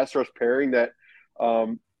pass rush pairing that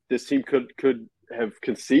this team could have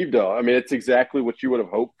conceived of. I mean, it's exactly what you would have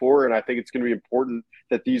hoped for, and I think it's going to be important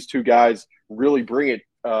that these two guys really bring it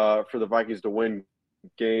for the Vikings to win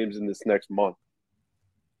games in this next month.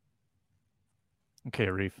 Okay,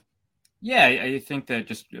 Arif. Yeah, I think that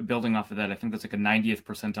just building off of that, I think that's like a 90th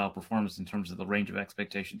percentile performance in terms of the range of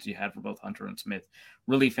expectations you had for both Hunter and Smith.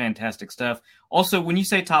 Really fantastic stuff. Also, when you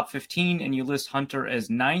say top 15 and you list Hunter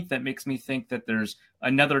as ninth, that makes me think that there's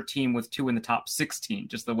another team with 2 in the top 16,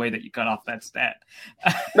 just the way that you cut off that stat.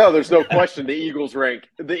 No, there's no question. The Eagles rank.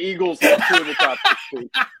 The Eagles have 2 in the top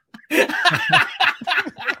 16.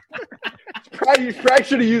 You probably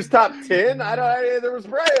should have used top 10. There was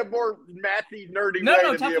probably a more mathy, nerdy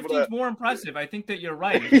way to top be able 15 is to. more impressive. I think that you're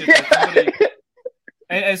right. It's just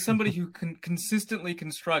as somebody who consistently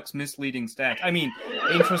constructs misleading stats. I mean,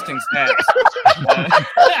 interesting stats.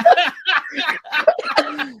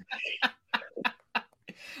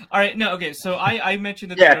 All right. No. Okay. So I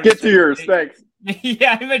mentioned that. Yeah. Get to yours. Thanks.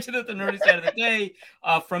 Yeah, I mentioned that the nerdy side of the day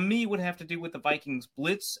from me would have to do with the Vikings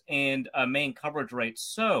blitz and main coverage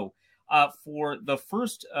rates. So for the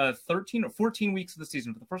first 13 or 14 weeks of the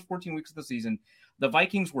season, the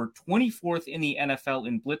Vikings were 24th in the NFL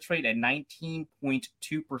in blitz rate at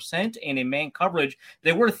 19.2%. And in man coverage,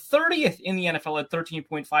 they were 30th in the NFL at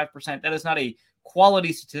 13.5%. That is not a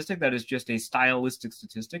quality statistic. That is just a stylistic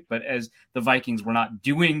statistic. But as the Vikings were not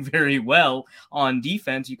doing very well on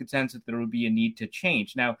defense, you could sense that there would be a need to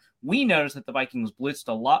change. Now, we noticed that the Vikings blitzed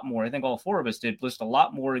a lot more. I think all 4 of us did, blitzed a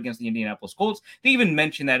lot more against the Indianapolis Colts. They even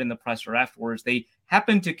mentioned that in the presser afterwards. They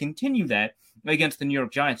happened to continue that against the New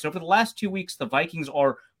York Giants. So over the last 2 weeks, the Vikings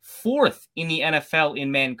are 4th in the NFL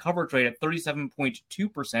in man coverage rate at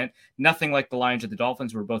 37.2%. Nothing like the Lions or the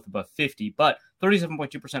Dolphins, who are both above 50, but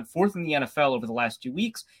 37.2%, 4th in the NFL over the last 2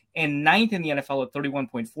 weeks, and 9th in the NFL at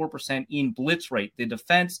 31.4% in blitz rate. The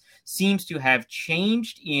defense seems to have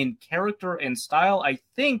changed in character and style. I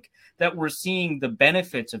think that we're seeing the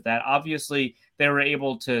benefits of that. Obviously, they were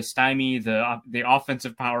able to stymie the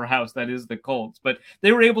offensive powerhouse that is the Colts, but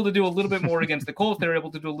they were able to do a little bit more against the Colts. They were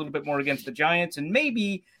able to do a little bit more against the Giants, and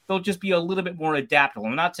maybe they'll just be a little bit more adaptable.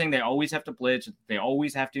 I'm not saying they always have to blitz, they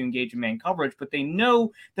always have to engage in man coverage, but they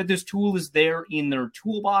know that this tool is there in their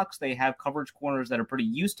toolbox. They have coverage corners that are pretty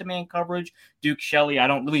used to man coverage. Duke Shelley, I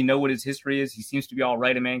don't really know what his history is. He seems to be all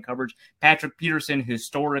right in man coverage. Patrick Peterson,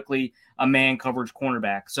 historically a man coverage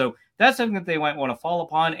cornerback. So that's something that they might want to fall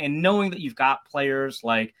upon. And knowing that you've got players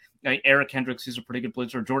like Eric Hendricks, who's a pretty good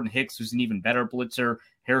blitzer, Jordan Hicks, who's an even better blitzer,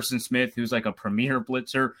 Harrison Smith, who's like a premier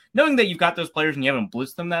blitzer, knowing that you've got those players and you haven't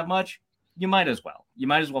blitzed them that much, you might as well. You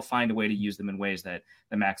might as well find a way to use them in ways that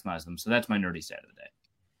maximize them. So that's my nerdy stat of the day.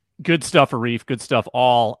 Good stuff, Arif. Good stuff,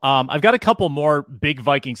 all. I've got a couple more big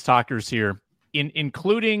Vikings talkers here,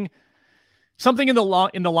 including something in the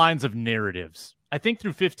lines of narratives. I think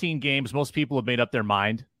through 15 games, most people have made up their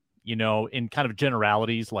mind, in kind of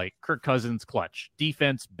generalities like Kirk Cousins, clutch,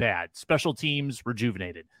 defense, bad, special teams,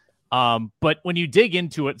 rejuvenated. But when you dig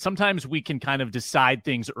into it, sometimes we can kind of decide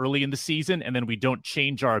things early in the season, and then we don't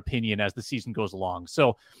change our opinion as the season goes along.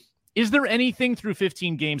 So is there anything through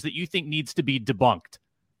 15 games that you think needs to be debunked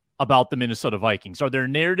about the Minnesota Vikings? Are there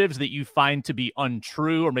narratives that you find to be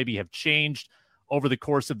untrue or maybe have changed over the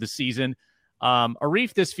course of the season?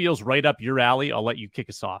 Arif, this feels right up your alley. I'll let you kick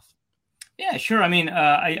us off. Yeah, sure. I mean,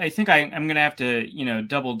 I think I'm going to have to,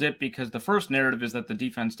 double dip, because the first narrative is that the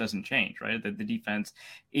defense doesn't change, right? That the defense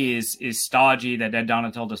is stodgy, that Ed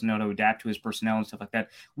Donatel doesn't know how to adapt to his personnel and stuff like that.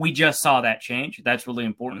 We just saw that change. That's really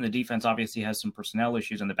important. The defense obviously has some personnel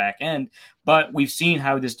issues on the back end, but we've seen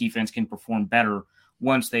how this defense can perform better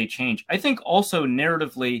once they change. I think also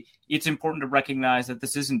narratively, it's important to recognize that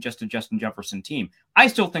this isn't just a Justin Jefferson team. I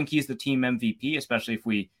still think he's the team MVP, especially if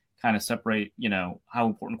we kind of separate, how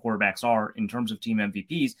important quarterbacks are in terms of team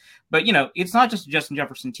MVPs. But, it's not just a Justin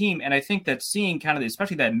Jefferson team. And I think that seeing kind of,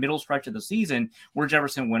 especially that middle stretch of the season where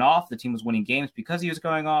Jefferson went off, the team was winning games because he was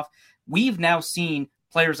going off. We've now seen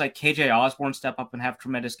players like KJ Osborne step up and have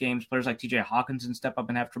tremendous games. Players like TJ Hockenson step up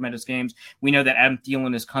and have tremendous games. We know that Adam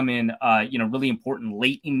Thielen has come in, really important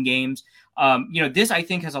late in games. This I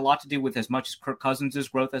think has a lot to do with as much as Kirk Cousins'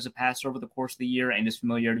 growth as a passer over the course of the year and his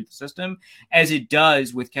familiarity with the system, as it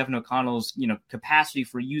does with Kevin O'Connell's, capacity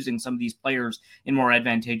for using some of these players in more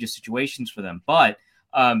advantageous situations for them. But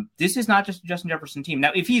this is not just a Justin Jefferson team.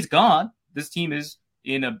 Now, if he's gone, this team is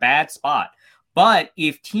in a bad spot. But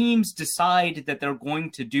if teams decide that they're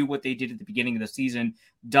going to do what they did at the beginning of the season,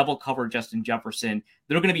 double cover Justin Jefferson,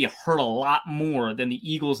 they're going to be hurt a lot more than the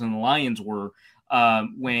Eagles and the Lions were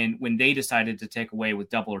when they decided to take away with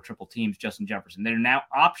double or triple teams Justin Jefferson. They're now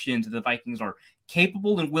options that the Vikings are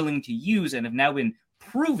capable and willing to use and have now been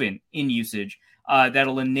proven in usage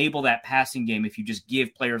that'll enable that passing game if you just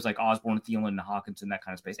give players like Osborne, Thielen, and Hockenson that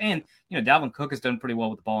kind of space. And, Dalvin Cook has done pretty well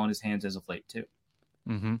with the ball in his hands as of late, too.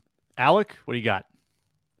 Mm-hmm. Alec, what do you got?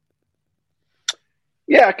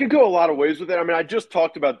 Yeah, I could go a lot of ways with it. I mean, I just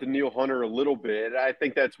talked about Daniil Hunter a little bit. I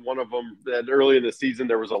think that's one of them that early in the season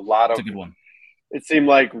there was a lot That's of a good one. it seemed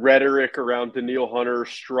like rhetoric around Daniil Hunter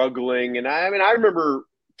struggling. And I mean, I remember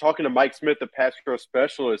talking to Mike Smith, the pass pro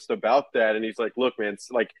specialist, about that. And he's like, look, man,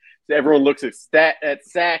 it's like everyone looks at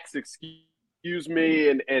sacks, excuse me,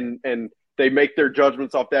 and they make their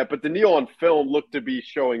judgments off that. But Daniil on film looked to be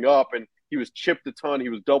showing up, and he was chipped a ton. He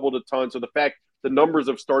was doubled a ton. So the fact the numbers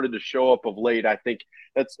have started to show up of late, I think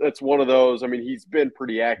that's one of those. I mean, he's been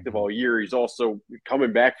pretty active all year. He's also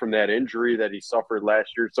coming back from that injury that he suffered last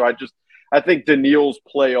year. So I think Daniil's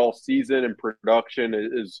play all season and production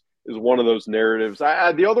is one of those narratives.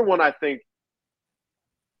 The other one I think,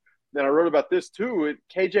 and I wrote about this too,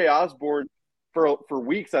 KJ Osborne, for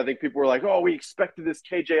weeks, I think people were like, oh, we expected this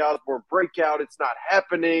KJ Osborne breakout. It's not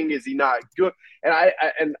happening. Is he not good?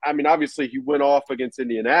 And I mean, obviously he went off against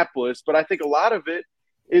Indianapolis, but I think a lot of it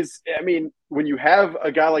is, I mean, when you have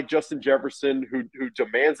a guy like Justin Jefferson who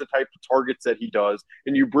demands the type of targets that he does,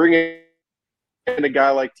 and you bring in a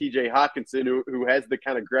guy like TJ Hockenson who has the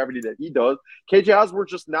kind of gravity that he does, KJ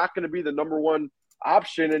Osborne's just not going to be the number one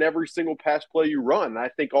option in every single pass play you run. I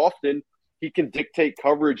think often he can dictate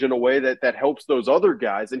coverage in a way that helps those other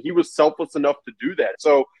guys, and he was selfless enough to do that.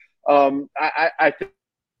 So I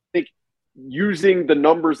think using the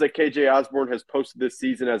numbers that KJ Osborne has posted this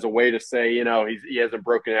season as a way to say, you know, he hasn't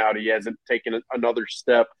broken out, he hasn't taken another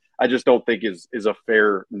step, I just don't think is a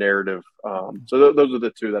fair narrative. So those are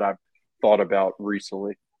the two that I've thought about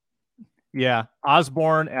recently. Yeah,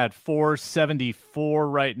 Osborne at 474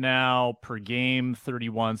 right now per game,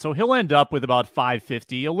 31. So he'll end up with about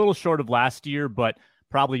 550, a little short of last year, but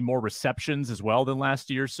probably more receptions as well than last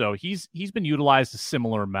year. So he's been utilized a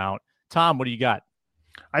similar amount. Tom, what do you got?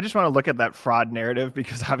 I just want to look at that fraud narrative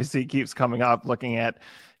because obviously it keeps coming up, looking at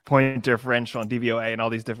point differential and DVOA and all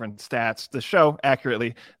these different stats to show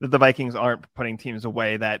accurately that the Vikings aren't putting teams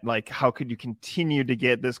away. That, like, how could you continue to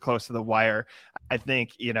get this close to the wire? I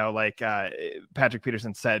think, you know, like Patrick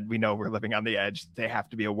Peterson said, we know we're living on the edge. They have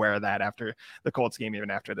to be aware of that after the Colts game, even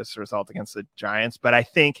after this result against the Giants. But I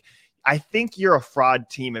think you're a fraud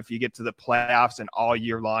team if you get to the playoffs and all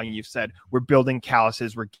year long you've said, we're building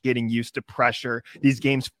calluses, we're getting used to pressure. These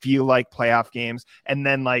games feel like playoff games. And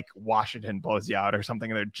then like Washington blows you out or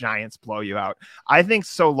something, and the Giants blow you out. I think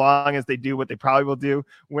so long as they do what they probably will do,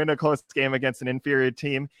 win a close game against an inferior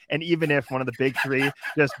team. And even if one of the big three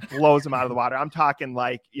just blows them out of the water, I'm talking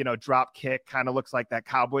like, you know, drop kick, kind of looks like that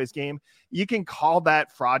Cowboys game. You can call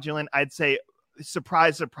that fraudulent. I'd say,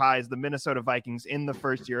 surprise, surprise, the Minnesota Vikings in the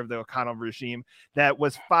first year of the O'Connell regime that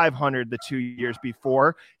was 500 the 2 years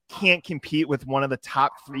before can't compete with one of the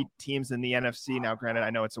top three teams in the NFC. Now, granted, I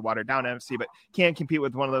know it's a watered down NFC, but can't compete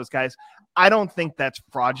with one of those guys. I don't think that's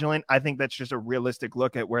fraudulent. I think that's just a realistic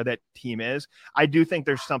look at where that team is. I do think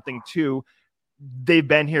there's something to, they've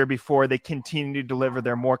been here before. They continue to deliver.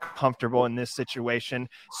 They're more comfortable in this situation.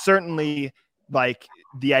 Certainly, like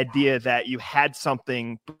the idea that you had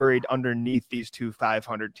something buried underneath these two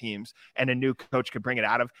 500 teams and a new coach could bring it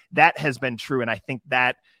out of, that has been true. And I think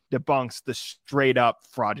that debunks the straight up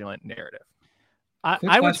fraudulent narrative.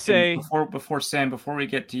 I would say before Sam, before we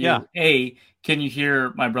get to you, yeah. Can you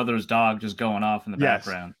hear my brother's dog just going off in the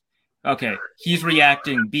background? Okay. He's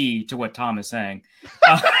reacting B to what Tom is saying.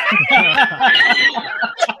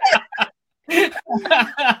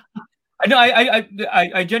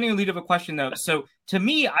 I genuinely have a question, though. So, to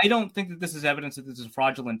me, I don't think that this is evidence that this is a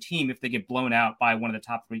fraudulent team if they get blown out by one of the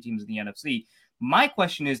top three teams in the NFC. My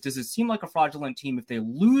question is, does it seem like a fraudulent team if they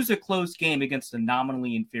lose a close game against a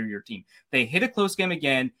nominally inferior team? They hit a close game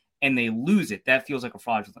again, and they lose it. That feels like a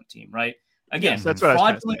fraudulent team, right? Again, yes, that's what I was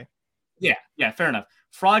trying to say. Yeah, fair enough.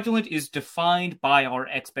 Fraudulent is defined by our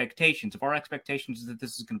expectations. If our expectations is that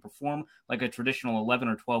this is going to perform like a traditional 11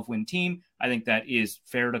 or 12 win team, I think that is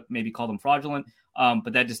fair to maybe call them fraudulent.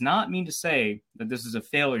 But that does not mean to say that this is a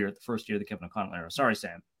failure at the first year of the Kevin O'Connell era. Sorry,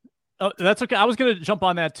 Sam. Oh, that's okay. I was going to jump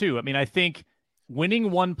on that too. I mean, I think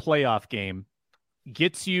winning one playoff game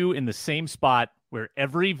gets you in the same spot where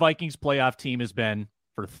every Vikings playoff team has been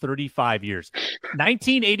for 35 years.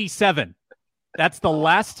 1987. That's the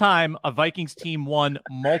last time a Vikings team won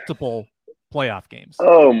multiple playoff games.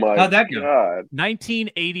 Oh my How'd that go? God.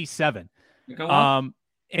 1987. Go on.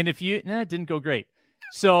 And if you, it didn't go great.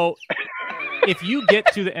 So if you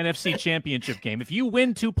get to the NFC Championship game, if you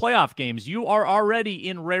win two playoff games, you are already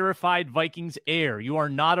in rarefied Vikings air. You are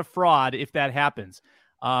not a fraud if that happens.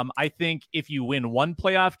 I think if you win one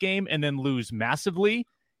playoff game and then lose massively,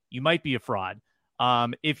 you might be a fraud.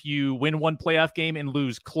 If you win one playoff game and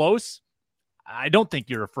lose close, I don't think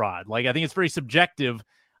you're a fraud. Like, I think it's very subjective,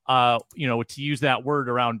 to use that word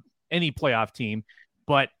around any playoff team.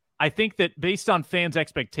 But I think that based on fans'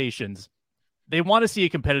 expectations, they want to see a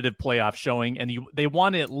competitive playoff showing, and they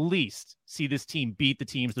want to at least see this team beat the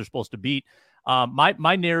teams they're supposed to beat.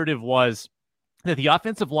 My narrative was that the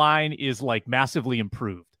offensive line is like massively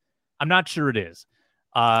improved. I'm not sure it is.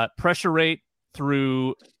 Pressure rate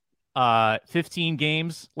through 15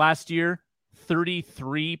 games last year,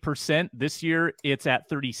 33%. This year, it's at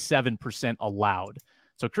 37% allowed.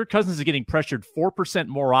 So Kirk Cousins is getting pressured 4%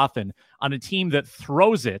 more often on a team that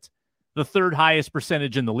throws it the third highest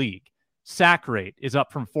percentage in the league. Sack rate is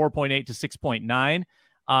up from 4.8 to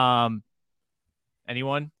 6.9.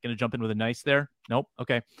 Anyone going to jump in with a nice there? Nope.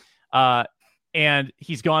 Okay. And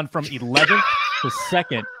he's gone from 11th to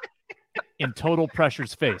 2nd in total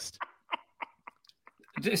pressures faced.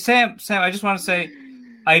 Sam, I just want to say,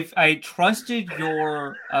 I trusted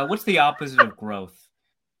your what's the opposite of growth?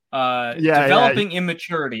 Developing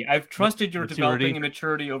immaturity. I've trusted your developing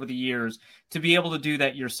immaturity over the years to be able to do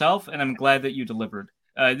that yourself, and I'm glad that you delivered.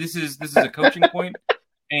 This is a coaching point,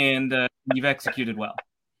 and you've executed well.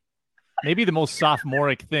 Maybe the most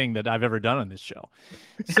sophomoric thing that I've ever done on this show.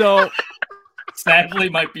 So, sadly,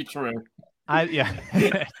 might be true.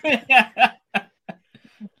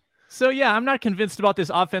 So, yeah, I'm not convinced about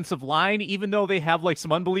this offensive line, even though they have like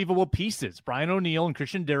some unbelievable pieces. Brian O'Neill and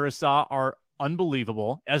Christian Darrisaw are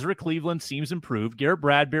unbelievable. Ezra Cleveland seems improved. Garrett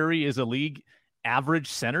Bradbury is a league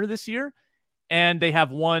average center this year, and they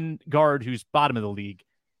have one guard who's bottom of the league.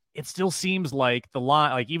 It still seems like the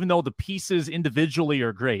line, like even though the pieces individually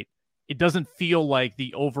are great, it doesn't feel like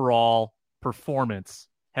the overall performance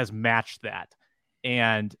has matched that.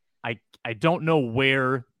 And I don't know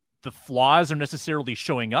where the flaws are necessarily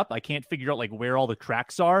showing up. I can't figure out like where all the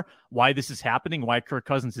cracks are, why this is happening, why Kirk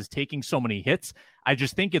Cousins is taking so many hits. I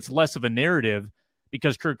just think it's less of a narrative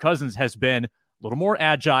because Kirk Cousins has been a little more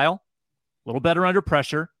agile, a little better under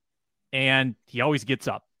pressure, and he always gets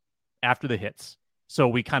up after the hits. So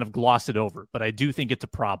we kind of gloss it over, but I do think it's a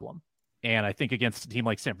problem. And I think against a team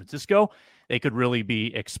like San Francisco, they could really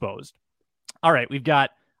be exposed. All right, we've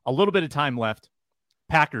got a little bit of time left.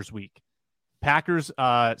 Packers week. Packers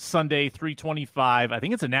Sunday, 3:25. I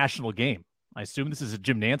think it's a national game. I assume this is a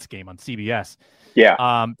Jim Nantz game on CBS.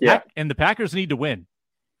 Yeah. And the Packers need to win.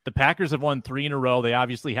 The Packers have won 3 in a row. They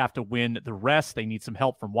obviously have to win the rest. They need some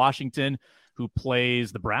help from Washington, who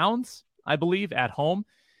plays the Browns, I believe, at home.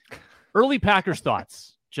 Early Packers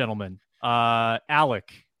thoughts, gentlemen.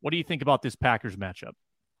 Alec, what do you think about this Packers matchup?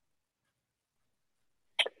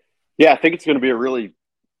 Yeah, I think it's going to be a really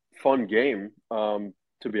fun game,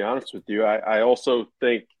 to be honest with you. I also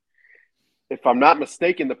think, if I'm not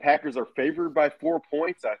mistaken, the Packers are favored by 4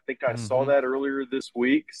 points. I think I saw that earlier this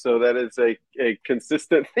week. So that is a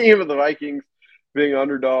consistent theme of the Vikings being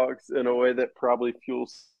underdogs in a way that probably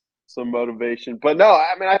fuels some motivation. But no,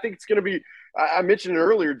 I mean, I think it's going to be – I mentioned it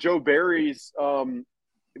earlier, Joe Barry's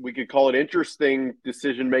we could call it interesting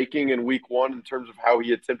decision-making in week 1 in terms of how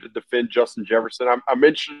he attempted to defend Justin Jefferson. I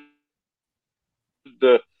mentioned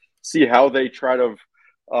to see how they try to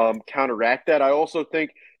counteract that. I also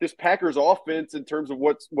think this Packers offense, in terms of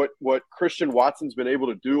what Christian Watson's been able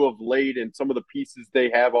to do of late and some of the pieces they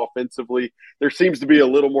have offensively, there seems to be a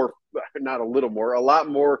lot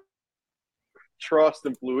more trust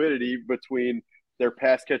and fluidity between their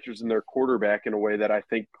pass catchers and their quarterback in a way that I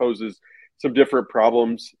think poses some different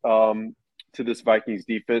problems to this Vikings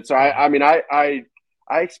defense. So I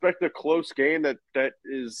expect a close game that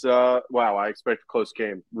is I expect a close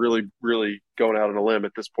game. Really, really going out on a limb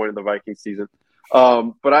at this point in the Viking season.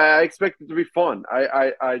 But I expect it to be fun.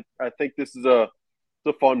 I think this is a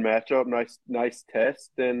fun matchup, nice test,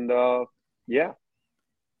 and yeah.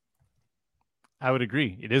 I would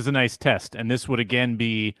agree. It is a nice test, and this would again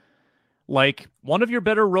be like one of your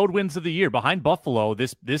better road wins of the year behind Buffalo.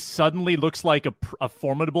 This suddenly looks like a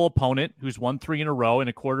formidable opponent who's won 3 in a row and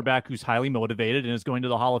a quarterback who's highly motivated and is going to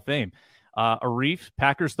the Hall of Fame. Arif,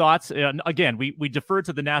 Packers thoughts? And again, we defer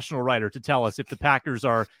to the national writer to tell us if the Packers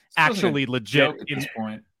are actually legit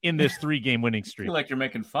in this 3-game winning streak. I feel like you're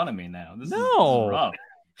making fun of me now. This is rough.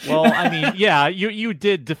 Well, I mean, yeah, you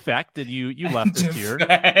did defect and you left us here.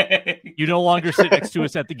 You no longer sit next to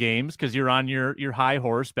us at the games because you're on your high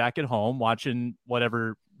horse back at home watching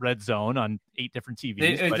whatever Red Zone on 8 different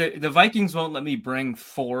TVs. The Vikings won't let me bring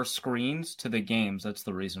 4 screens to the games. That's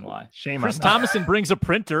the reason why. Shame. Chris Thomason brings a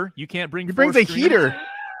printer. You can't bring. He brings a heater.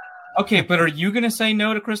 Okay, but are you going to say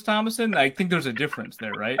no to Chris Thomason? I think there's a difference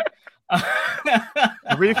there, right?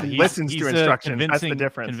 Arif listens to instructions. That's the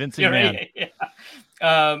difference. Convincing man.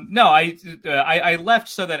 Yeah. No, I left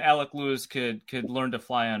so that Alec Lewis could learn to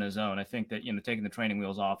fly on his own. I think that taking the training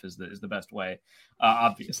wheels off is the best way.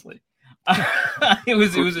 Obviously, it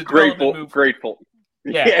was a grateful.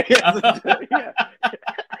 Yeah. Yeah.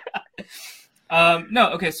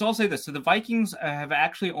 No, okay, so I'll say this. So the Vikings have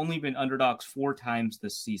actually only been underdogs 4 times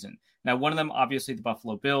this season. Now, one of them, obviously, the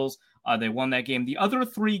Buffalo Bills. They won that game. The other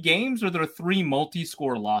 3 games are their 3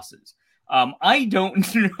 multi-score losses. I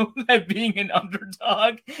don't know that being an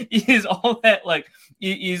underdog is all that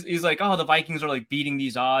is like, oh, the Vikings are like beating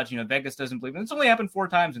these odds. Vegas doesn't believe it. It's only happened 4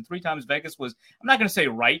 times, and 3 times Vegas was, I'm not going to say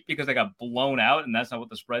right because they got blown out, and that's not what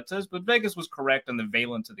the spread says, but Vegas was correct on the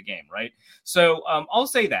valence of the game, right? So I'll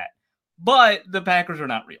say that. But the Packers are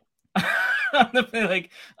not real.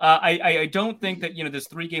 I don't think that this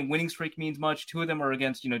 3-game winning streak means much. 2 of them are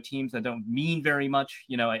against teams that don't mean very much.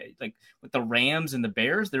 Like with the Rams and the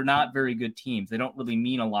Bears, they're not very good teams. They don't really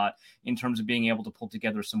mean a lot in terms of being able to pull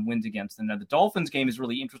together some wins against them. Now the Dolphins game is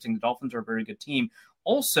really interesting. The Dolphins are a very good team.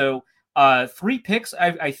 Also, 3 picks.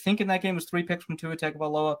 I think in that game was 3 picks from Tua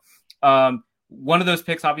Tagovailoa. One of those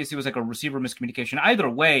picks obviously was like a receiver miscommunication. Either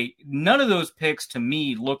way, none of those picks to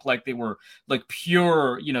me look like they were like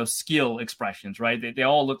pure, skill expressions, right? They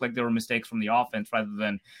all look like they were mistakes from the offense rather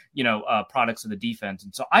than, products of the defense.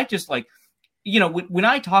 And so I just when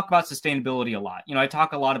I talk about sustainability a lot, I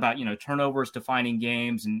talk a lot about, turnovers defining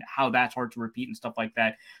games and how that's hard to repeat and stuff like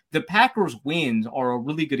that. The Packers wins are a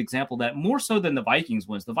really good example of that, more so than the Vikings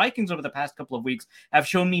wins. The Vikings over the past couple of weeks have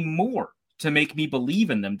shown me more to make me believe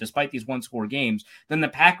in them, despite these 1-score games, than the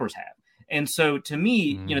Packers have. And so to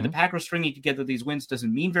me, the Packers stringing together these wins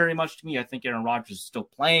doesn't mean very much to me. I think Aaron Rodgers is still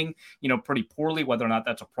playing, pretty poorly, whether or not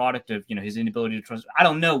that's a product of, his inability to trust. I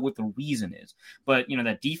don't know what the reason is, but,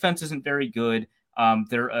 that defense isn't very good.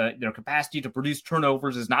 Their capacity to produce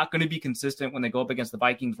turnovers is not going to be consistent when they go up against the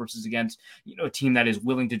Vikings versus against, a team that is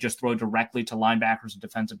willing to just throw directly to linebackers and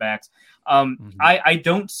defensive backs. I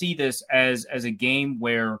don't see this as a game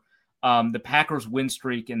where, the Packers win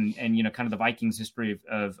streak and kind of the Vikings history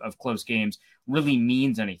of close games really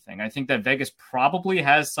means anything. I think that Vegas probably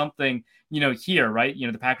has something, here, right?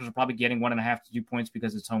 The Packers are probably getting 1.5 to 2 points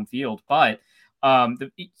because it's home field, but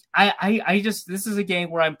this is a game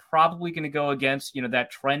where I'm probably going to go against, that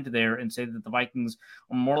trend there and say that the Vikings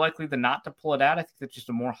are more likely than not to pull it out. I think they're just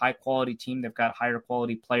a more high quality team. They've got higher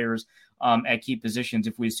quality players at key positions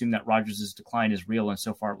if we assume that Rodgers' decline is real, and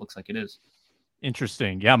so far it looks like it is.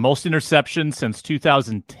 Interesting. Yeah, most interceptions since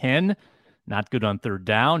 2010. Not good on 3rd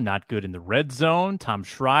down, not good in the red zone. Tom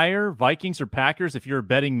Schreier, Vikings or Packers? If you're a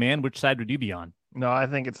betting man, which side would you be on? No, I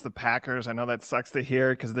think it's the Packers. I know that sucks to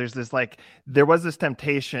hear because there was this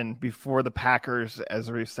temptation before the Packers,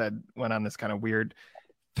 as we said, went on this kind of weird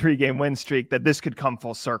 3-game win streak that this could come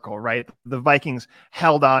full circle, right? The Vikings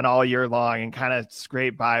held on all year long and kind of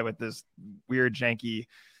scraped by with this weird, janky,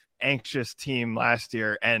 anxious team last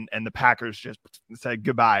year, and the Packers just said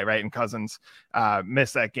goodbye, right? And Cousins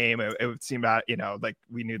missed that game. It would seem like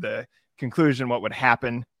we knew the conclusion, what would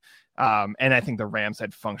happen. And I think the Rams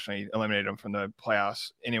had functionally eliminated them from the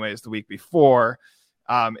playoffs anyways the week before.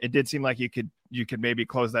 It did seem like you could maybe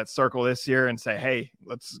close that circle this year and say, hey,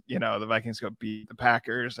 let's, the Vikings go beat the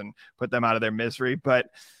Packers and put them out of their misery.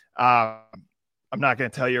 But I'm not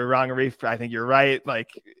going to tell you you're wrong, Arif. I think you're right. Like,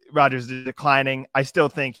 Rodgers is declining. I still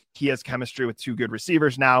think he has chemistry with 2 good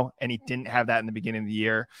receivers now, and he didn't have that in the beginning of the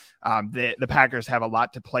year. The Packers have a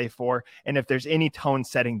lot to play for, and if there's any tone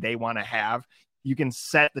setting they want to have, you can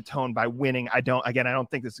set the tone by winning. I don't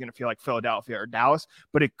think this is going to feel like Philadelphia or Dallas,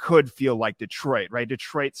 but it could feel like Detroit, right?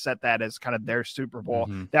 Detroit set that as kind of their Super Bowl.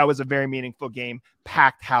 Mm-hmm. That was a very meaningful game,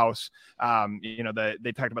 packed house.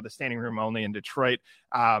 They talked about the standing room only in Detroit.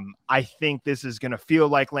 I think this is going to feel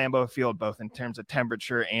like Lambeau Field, both in terms of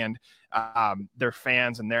temperature and their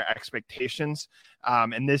fans and their expectations.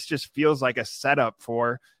 And this just feels like a setup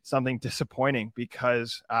for something disappointing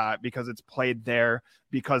because it's played there,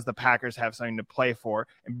 because the Packers have something to play for,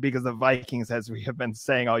 and because the Vikings, as we have been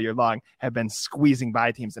saying all year long, have been squeezing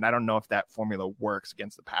by teams. And I don't know if that formula works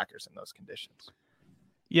against the Packers in those conditions.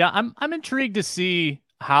 Yeah, I'm intrigued to see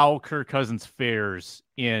how Kirk Cousins fares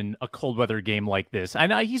in a cold weather game like this. I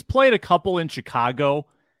know he's played a couple in Chicago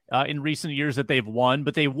in recent years that they've won,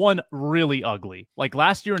 but they won really ugly. Like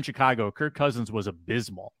last year in Chicago, Kirk Cousins was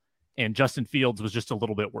abysmal, and Justin Fields was just a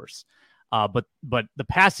little bit worse. But the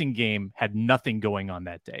passing game had nothing going on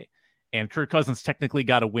that day, and Kirk Cousins technically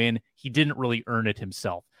got a win. He didn't really earn it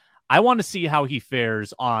himself. I want to see how he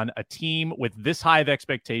fares on a team with this high of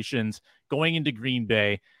expectations going into Green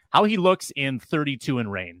Bay, how he looks in 32 and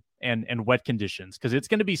rain and wet conditions, because it's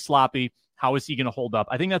going to be sloppy. How is he going to hold up?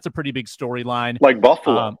 I think that's a pretty big storyline. Like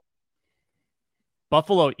Buffalo.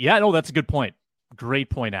 Buffalo. Yeah, no, that's a good point. Great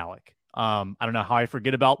point, Alec. I don't know how I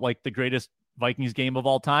forget about like the greatest Vikings game of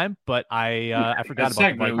all time, but I forgot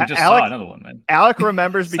about the Vikings. We just saw another one, man. Alec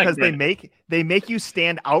remembers because they make you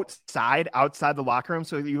stand outside the locker room.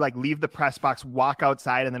 So you like leave the press box, walk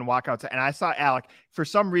outside, and then walk outside. And I saw Alec, for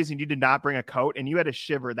some reason, you did not bring a coat and you had a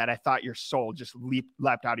shiver that I thought your soul just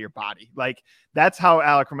leapt out of your body. Like that's how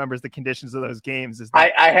Alec remembers the conditions of those games. Is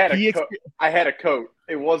that I had a coat.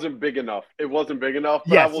 It wasn't big enough. But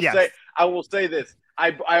yes, I will say this.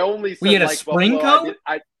 I only said we had a like spring Buffalo.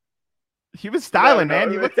 coat. He was styling, man.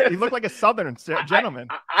 He looked like a Southern gentleman.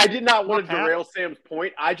 I did not want to derail Sam's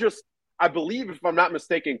point. I believe, if I'm not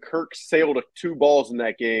mistaken, Kirk sailed 2 balls in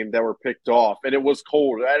that game that were picked off, and it was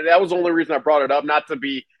cold. That was the only reason I brought it up, not to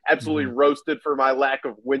be absolutely roasted for my lack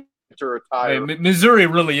of winter attire. Hey, Missouri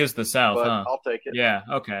really is the South, but huh? I'll take it. Yeah,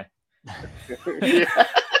 okay. Yeah.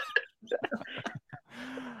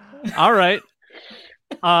 All right.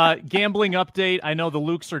 Gambling update. I know the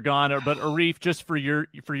Lukes are gone, but Arif, just for your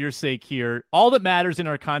sake here, all that matters in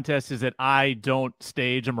our contest is that I don't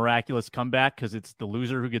stage a miraculous comeback because it's the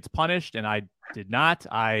loser who gets punished, and I did not.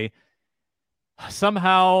 I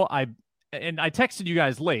texted you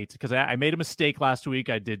guys late because I made a mistake last week.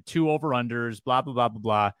 I did 2 over-unders, blah, blah, blah, blah,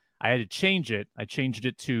 blah. I had to change it. I changed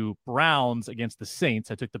it to Browns against the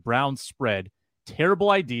Saints. I took the Browns spread. Terrible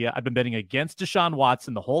idea. I've been betting against Deshaun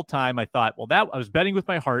Watson the whole time. I thought, I was betting with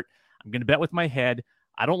my heart. I'm going to bet with my head.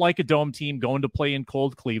 I don't like a dome team going to play in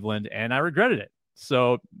cold Cleveland, and I regretted it.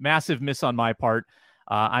 So massive miss on my part.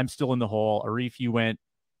 I'm still in the hole. Arif, you went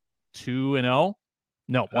 2-0?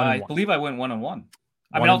 No, 1-1. I believe I went 1-1.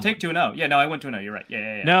 I mean, I'll take 2-0. Yeah, no, I went 2-0. You're right.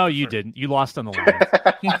 Yeah. No, you didn't. You lost on the line.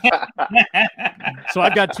 So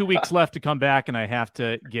I've got 2 weeks left to come back, and I have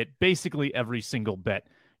to get basically every single bet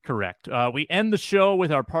correct. We end the show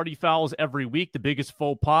with our party fouls every week, the biggest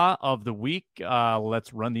faux pas of the week.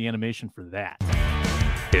 Let's run the animation for that.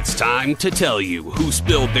 It's time to tell you who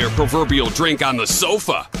spilled their proverbial drink on the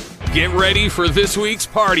sofa. Get ready for this week's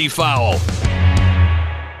party foul.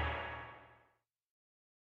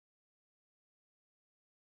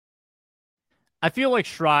 I feel like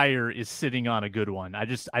Schreier is sitting on a good one. I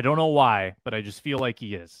don't know why, but I just feel like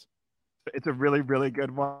he is. It's a really, really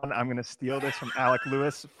good one. I'm going to steal this from Alec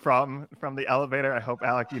Lewis from the elevator. I hope,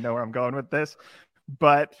 Alec, you know where I'm going with this.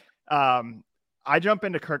 But I jump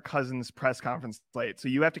into Kirk Cousins' press conference late. So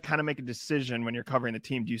you have to kind of make a decision when you're covering the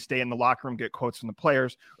team. Do you stay in the locker room, get quotes from the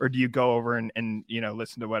players, or do you go over and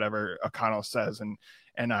listen to whatever O'Connell says and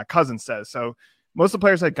Cousins says? So most of the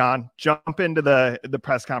players had gone. Jump into the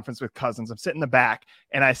press conference with Cousins. I'm sitting in the back,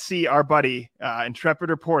 and I see our buddy, intrepid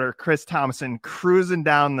reporter Chris Thompson, cruising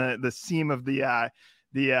down the seam of the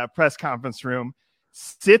press conference room.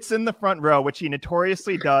 Sits in the front row, which he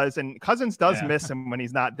notoriously does, and Cousins does miss him when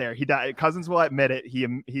he's not there. Cousins will admit it.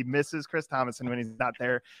 He misses Chris Thompson when he's not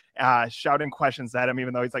there, shouting questions at him,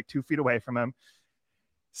 even though he's like 2 feet away from him.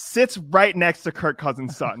 Sits right next to Kirk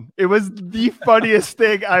Cousins' son. It was the funniest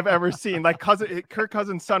thing I've ever seen. Like Kirk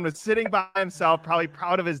Cousins' son was sitting by himself, probably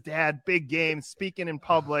proud of his dad, big game, speaking in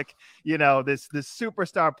public. This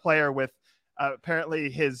superstar player with apparently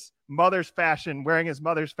his mother's fashion, wearing his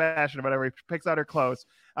mother's fashion or whatever. He picks out her clothes,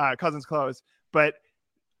 Cousins' clothes, but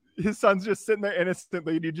his son's just sitting there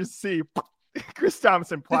innocently, and you just see Chris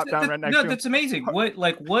Thompson plop down right next to him. No, that's amazing.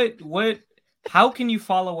 What? How can you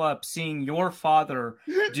follow up seeing your father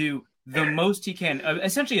do the most he can,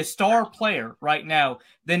 essentially a star player right now,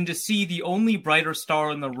 than to see the only brighter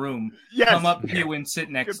star in the room come up to you and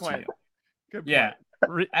sit next to you? Good yeah,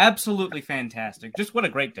 absolutely fantastic. Just what a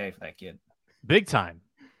great day for that kid. Big time.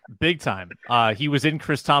 He was in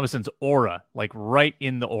Chris Thompson's aura, like right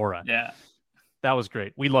in the aura. Yeah. That was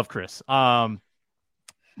great. We love Chris. My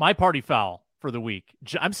party foul for the week.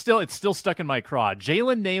 It's still stuck in my craw.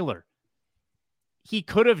 Jalen Naylor. He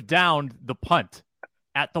could have downed the punt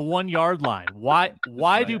at the 1 yard line. Why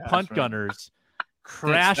do punt gunners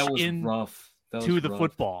crash into the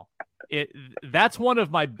football? That's one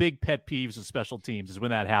of my big pet peeves of special teams is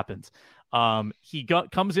when that happens. He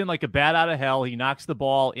comes in like a bat out of hell. He knocks the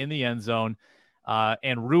ball in the end zone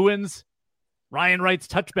and ruins Ryan Wright's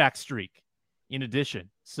touchback streak in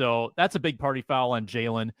addition. So that's a big party foul on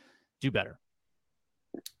Jalen. Do better.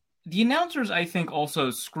 The announcers, I think,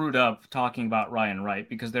 also screwed up talking about Ryan Wright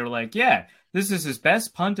because they were like, yeah, this is his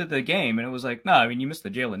best punt of the game. And it was like, no, I mean, you missed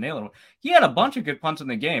the Jalen Naylor one. He had a bunch of good punts in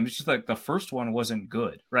the game. It's just like the first one wasn't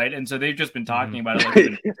good, right? And so they've just been talking about it like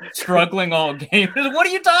they've been struggling all game. What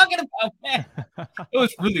are you talking about, man? It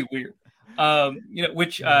was really weird.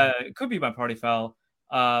 Which could be my party foul.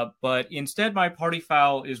 But instead, my party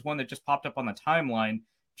foul is one that just popped up on the timeline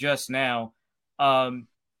just now.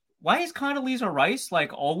 why is Condoleezza Rice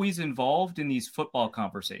like always involved in these football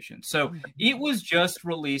conversations? So it was just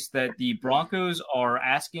released that the Broncos are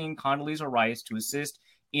asking Condoleezza Rice to assist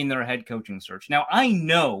in their head coaching search. Now, I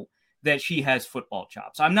know that she has football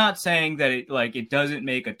chops. I'm not saying that it doesn't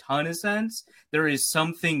make a ton of sense. There is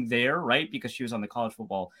something there, right? Because she was on the college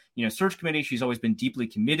football, search committee. She's always been deeply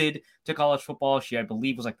committed to college football. She, I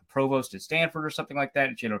believe, was like the provost at Stanford or something like that.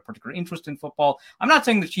 And she had a particular interest in football. I'm not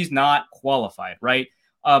saying that she's not qualified, right?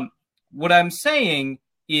 What I'm saying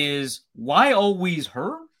is, why always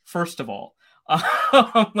her? First of all,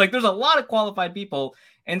 there's a lot of qualified people.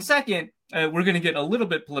 And second, we're going to get a little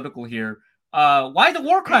bit political here. Why the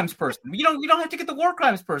war crimes person? You don't have to get the war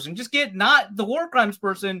crimes person. Just get not the war crimes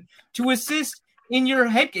person to assist in your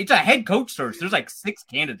head. It's a head coach search. There's like 6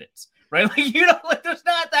 candidates, right? There's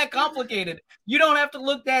not that complicated. You don't have to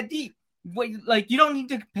look that deep. You don't need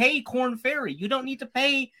to pay Korn Ferry. You don't need to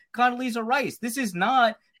pay Condoleezza Rice. This is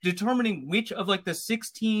not determining which of the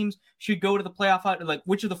 6 teams should go to the playoff,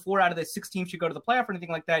 which of the 4 out of the 6 teams should go to the playoff or anything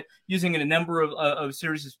like that, using a number of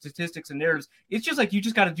series of statistics and narratives. It's just you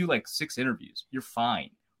just got to do 6 interviews. You're fine,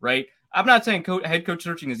 right? I'm not saying head coach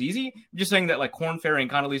searching is easy. I'm just saying that Korn Ferry and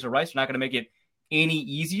Condoleezza Rice are not going to make it any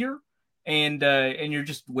easier, and you're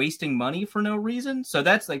just wasting money for no reason. So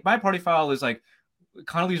that's my party foul is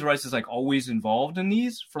Condoleezza Rice is always involved in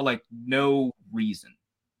these for no reason.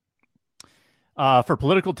 For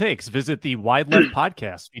political takes, visit the Wide Left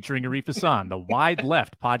podcast featuring Arif Hassan, the Wide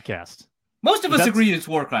Left podcast. Most of us agree it's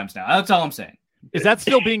war crimes now. That's all I'm saying. Is that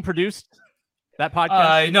still being produced? That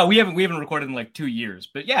podcast? No, we haven't recorded in 2 years.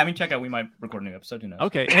 But yeah, check out. We might record a new episode. Who knows?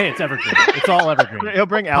 Okay. Hey, it's evergreen. It's all evergreen. He'll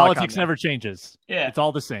bring Alec. Politics never changes. Yeah, it's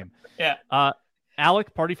all the same. Yeah.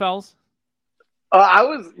 Alec, party fouls? I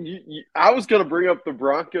was going to bring up the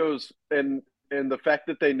Broncos and the fact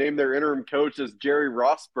that they named their interim coach as Jerry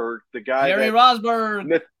Rosberg, the guy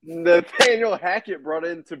Nathaniel Hackett brought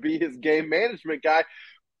in to be his game management guy.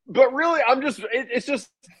 But really, it's just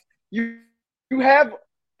you have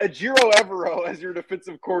Ejiro Evero as your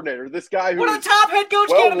defensive coordinator. This guy who what a top head coach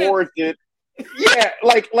candidate. Warranted. Yeah,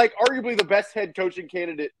 arguably the best head coaching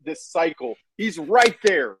candidate this cycle. He's right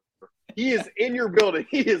there. He is in your building.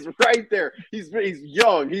 He is right there. He's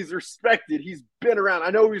young. He's respected. He's been around. I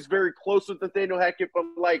know he's very close with Nathaniel Hackett, but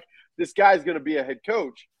this guy's going to be a head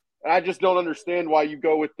coach. And I just don't understand why you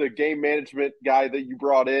go with the game management guy that you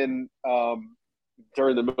brought in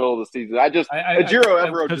during the middle of the season. Ejiro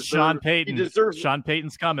Evero because Sean Payton. He deserves. Sean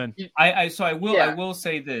Payton's coming. I will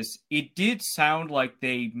say this. It did sound like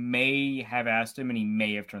they may have asked him, and he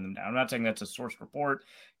may have turned them down. I'm not saying that's a source report.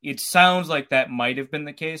 It sounds like that might have been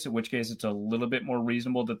the case, in which case it's a little bit more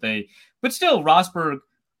reasonable that they – but still, Rosberg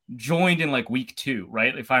joined in week 2,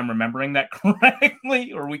 right? If I'm remembering that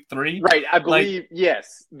correctly, or week 3. Right. I believe,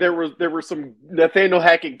 yes. There were some Nathaniel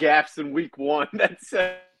Hackett gaffes in week 1 that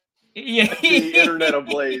set the internet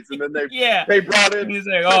ablaze. And then they brought in – He's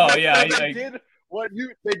oh, yeah. They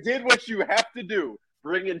did what you have to do,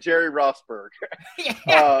 bring in Jerry Rosberg.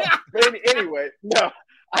 But anyway, no.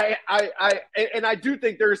 I do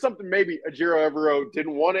think there is something maybe Ejiro Evero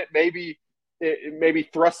didn't want it. Maybe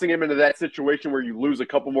thrusting him into that situation where you lose a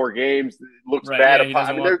couple more games looks bad.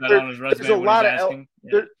 There's a lot of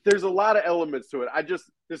there's a lot of elements to it.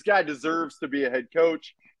 This guy deserves to be a head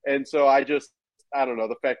coach, and so I don't know,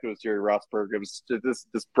 the fact that it was Jerry Rosberg. It was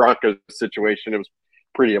this Broncos situation. It was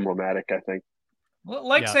pretty emblematic, I think. Well,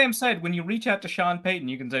 Sam said, when you reach out to Sean Payton,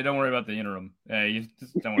 you can say, "Don't worry about the interim. You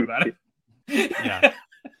just don't worry about it."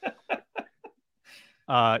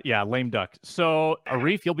 Yeah. Lame duck. So,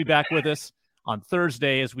 Arif, you'll be back with us on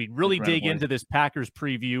Thursday as we really dig into this Packers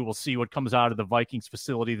preview. We'll see what comes out of the Vikings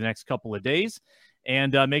facility the next couple of days.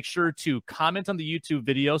 And make sure to comment on the YouTube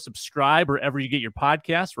video, subscribe wherever you get your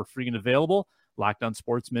podcasts. We're free and available. Locked On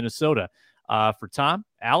Sports Minnesota. For Tom,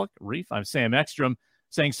 Alec, Arif, I'm Sam Ekstrom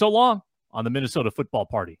saying so long on the Minnesota Football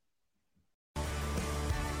Party.